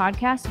to this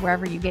podcast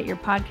wherever you get your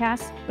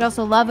podcasts. We'd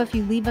also love if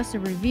you leave us a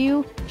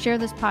review, share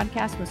this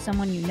podcast with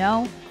someone you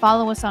know,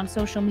 follow us on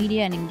social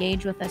media and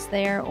engage with us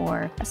there,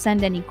 or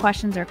send any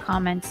questions or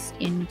comments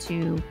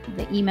into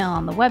the email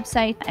on the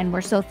website. And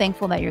we're so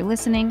thankful that you're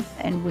listening,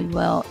 and we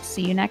will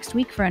see you next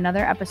week for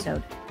another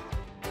episode.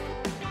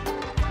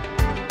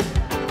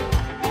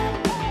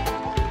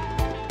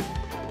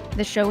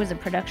 The show is a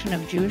production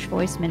of Jewish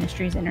Voice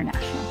Ministries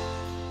International.